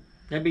good.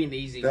 That'd be an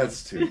easy.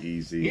 That's too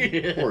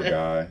easy. Poor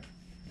guy.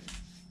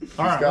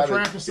 All right, let's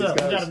wrap this up.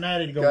 We got a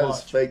natty to go watch. Got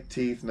his fake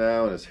teeth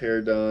now, and his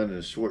hair done, and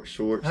his short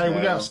shorts. Hey, now.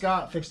 We got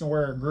Scott fixing to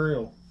wear a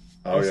grill.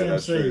 Oh SMC, yeah,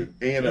 that's true.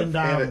 And an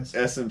diamonds.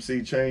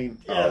 SMC chain.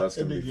 Yeah, that's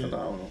gonna be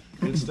phenomenal.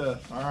 Good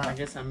stuff. All right. I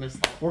guess I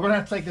missed that. We're gonna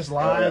have to take this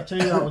live too.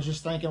 I was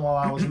just thinking while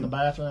I was in the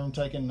bathroom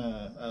taking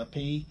a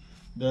pee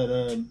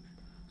that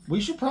we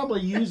should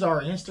probably use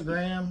our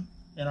Instagram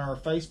and our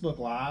Facebook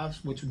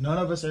lives, which none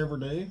of us ever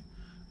do.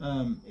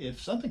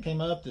 If something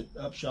came up that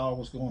Upshaw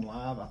was going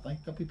live, I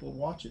think people would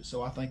watch it.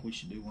 So I think we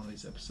should do one of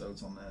these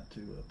episodes on that to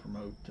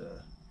promote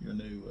your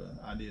new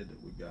idea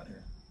that we've got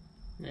here.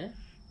 Yeah.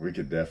 We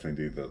could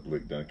definitely do the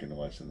Luke Duncan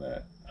watching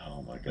that.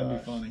 Oh my gosh. That'd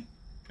be funny.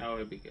 Oh,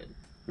 it'd be good.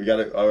 We got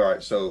it. All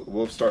right, so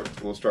we'll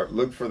start.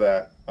 Look for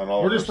that on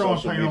all. We're just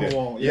throwing paint on the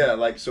wall.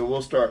 Yeah, so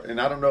we'll start,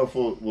 and I don't know if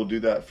we'll do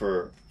that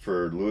for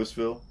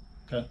Louisville.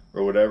 Okay.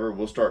 Or whatever.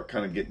 We'll start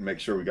kind of make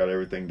sure we got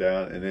everything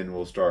down, and then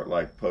we'll start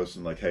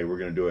posting hey, we're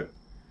gonna do it.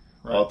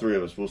 Right. All 3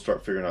 of us. We'll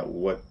start figuring out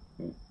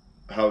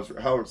how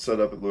it's set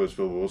up at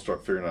Louisville. But we'll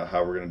start figuring out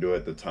how we're gonna do it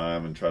at the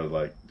time, and try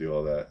to do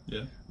all that.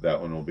 Yeah. That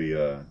one will be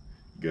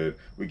good.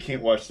 We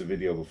can't watch the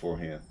video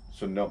beforehand,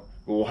 so no.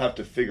 But we'll have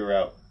to figure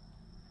out.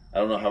 I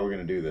don't know how we're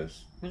gonna do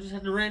this. We'll just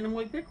have to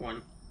randomly pick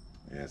one.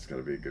 Yeah, it's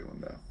gotta be a good one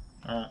though.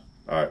 All right.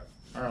 All right.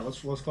 All right, let's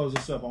close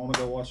this up. I want to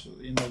go watch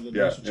the end of the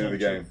Yeah, national end of the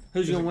championship. game.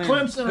 Who's gonna win?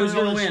 Clemson Who's or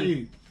gonna LSU?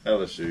 win?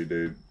 LSU,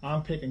 dude.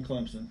 I'm picking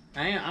Clemson.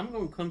 I'm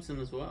going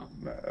Clemson as well.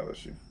 Nah,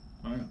 LSU.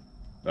 All right.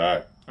 All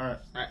right. All right.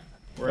 All right.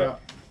 We're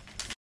out.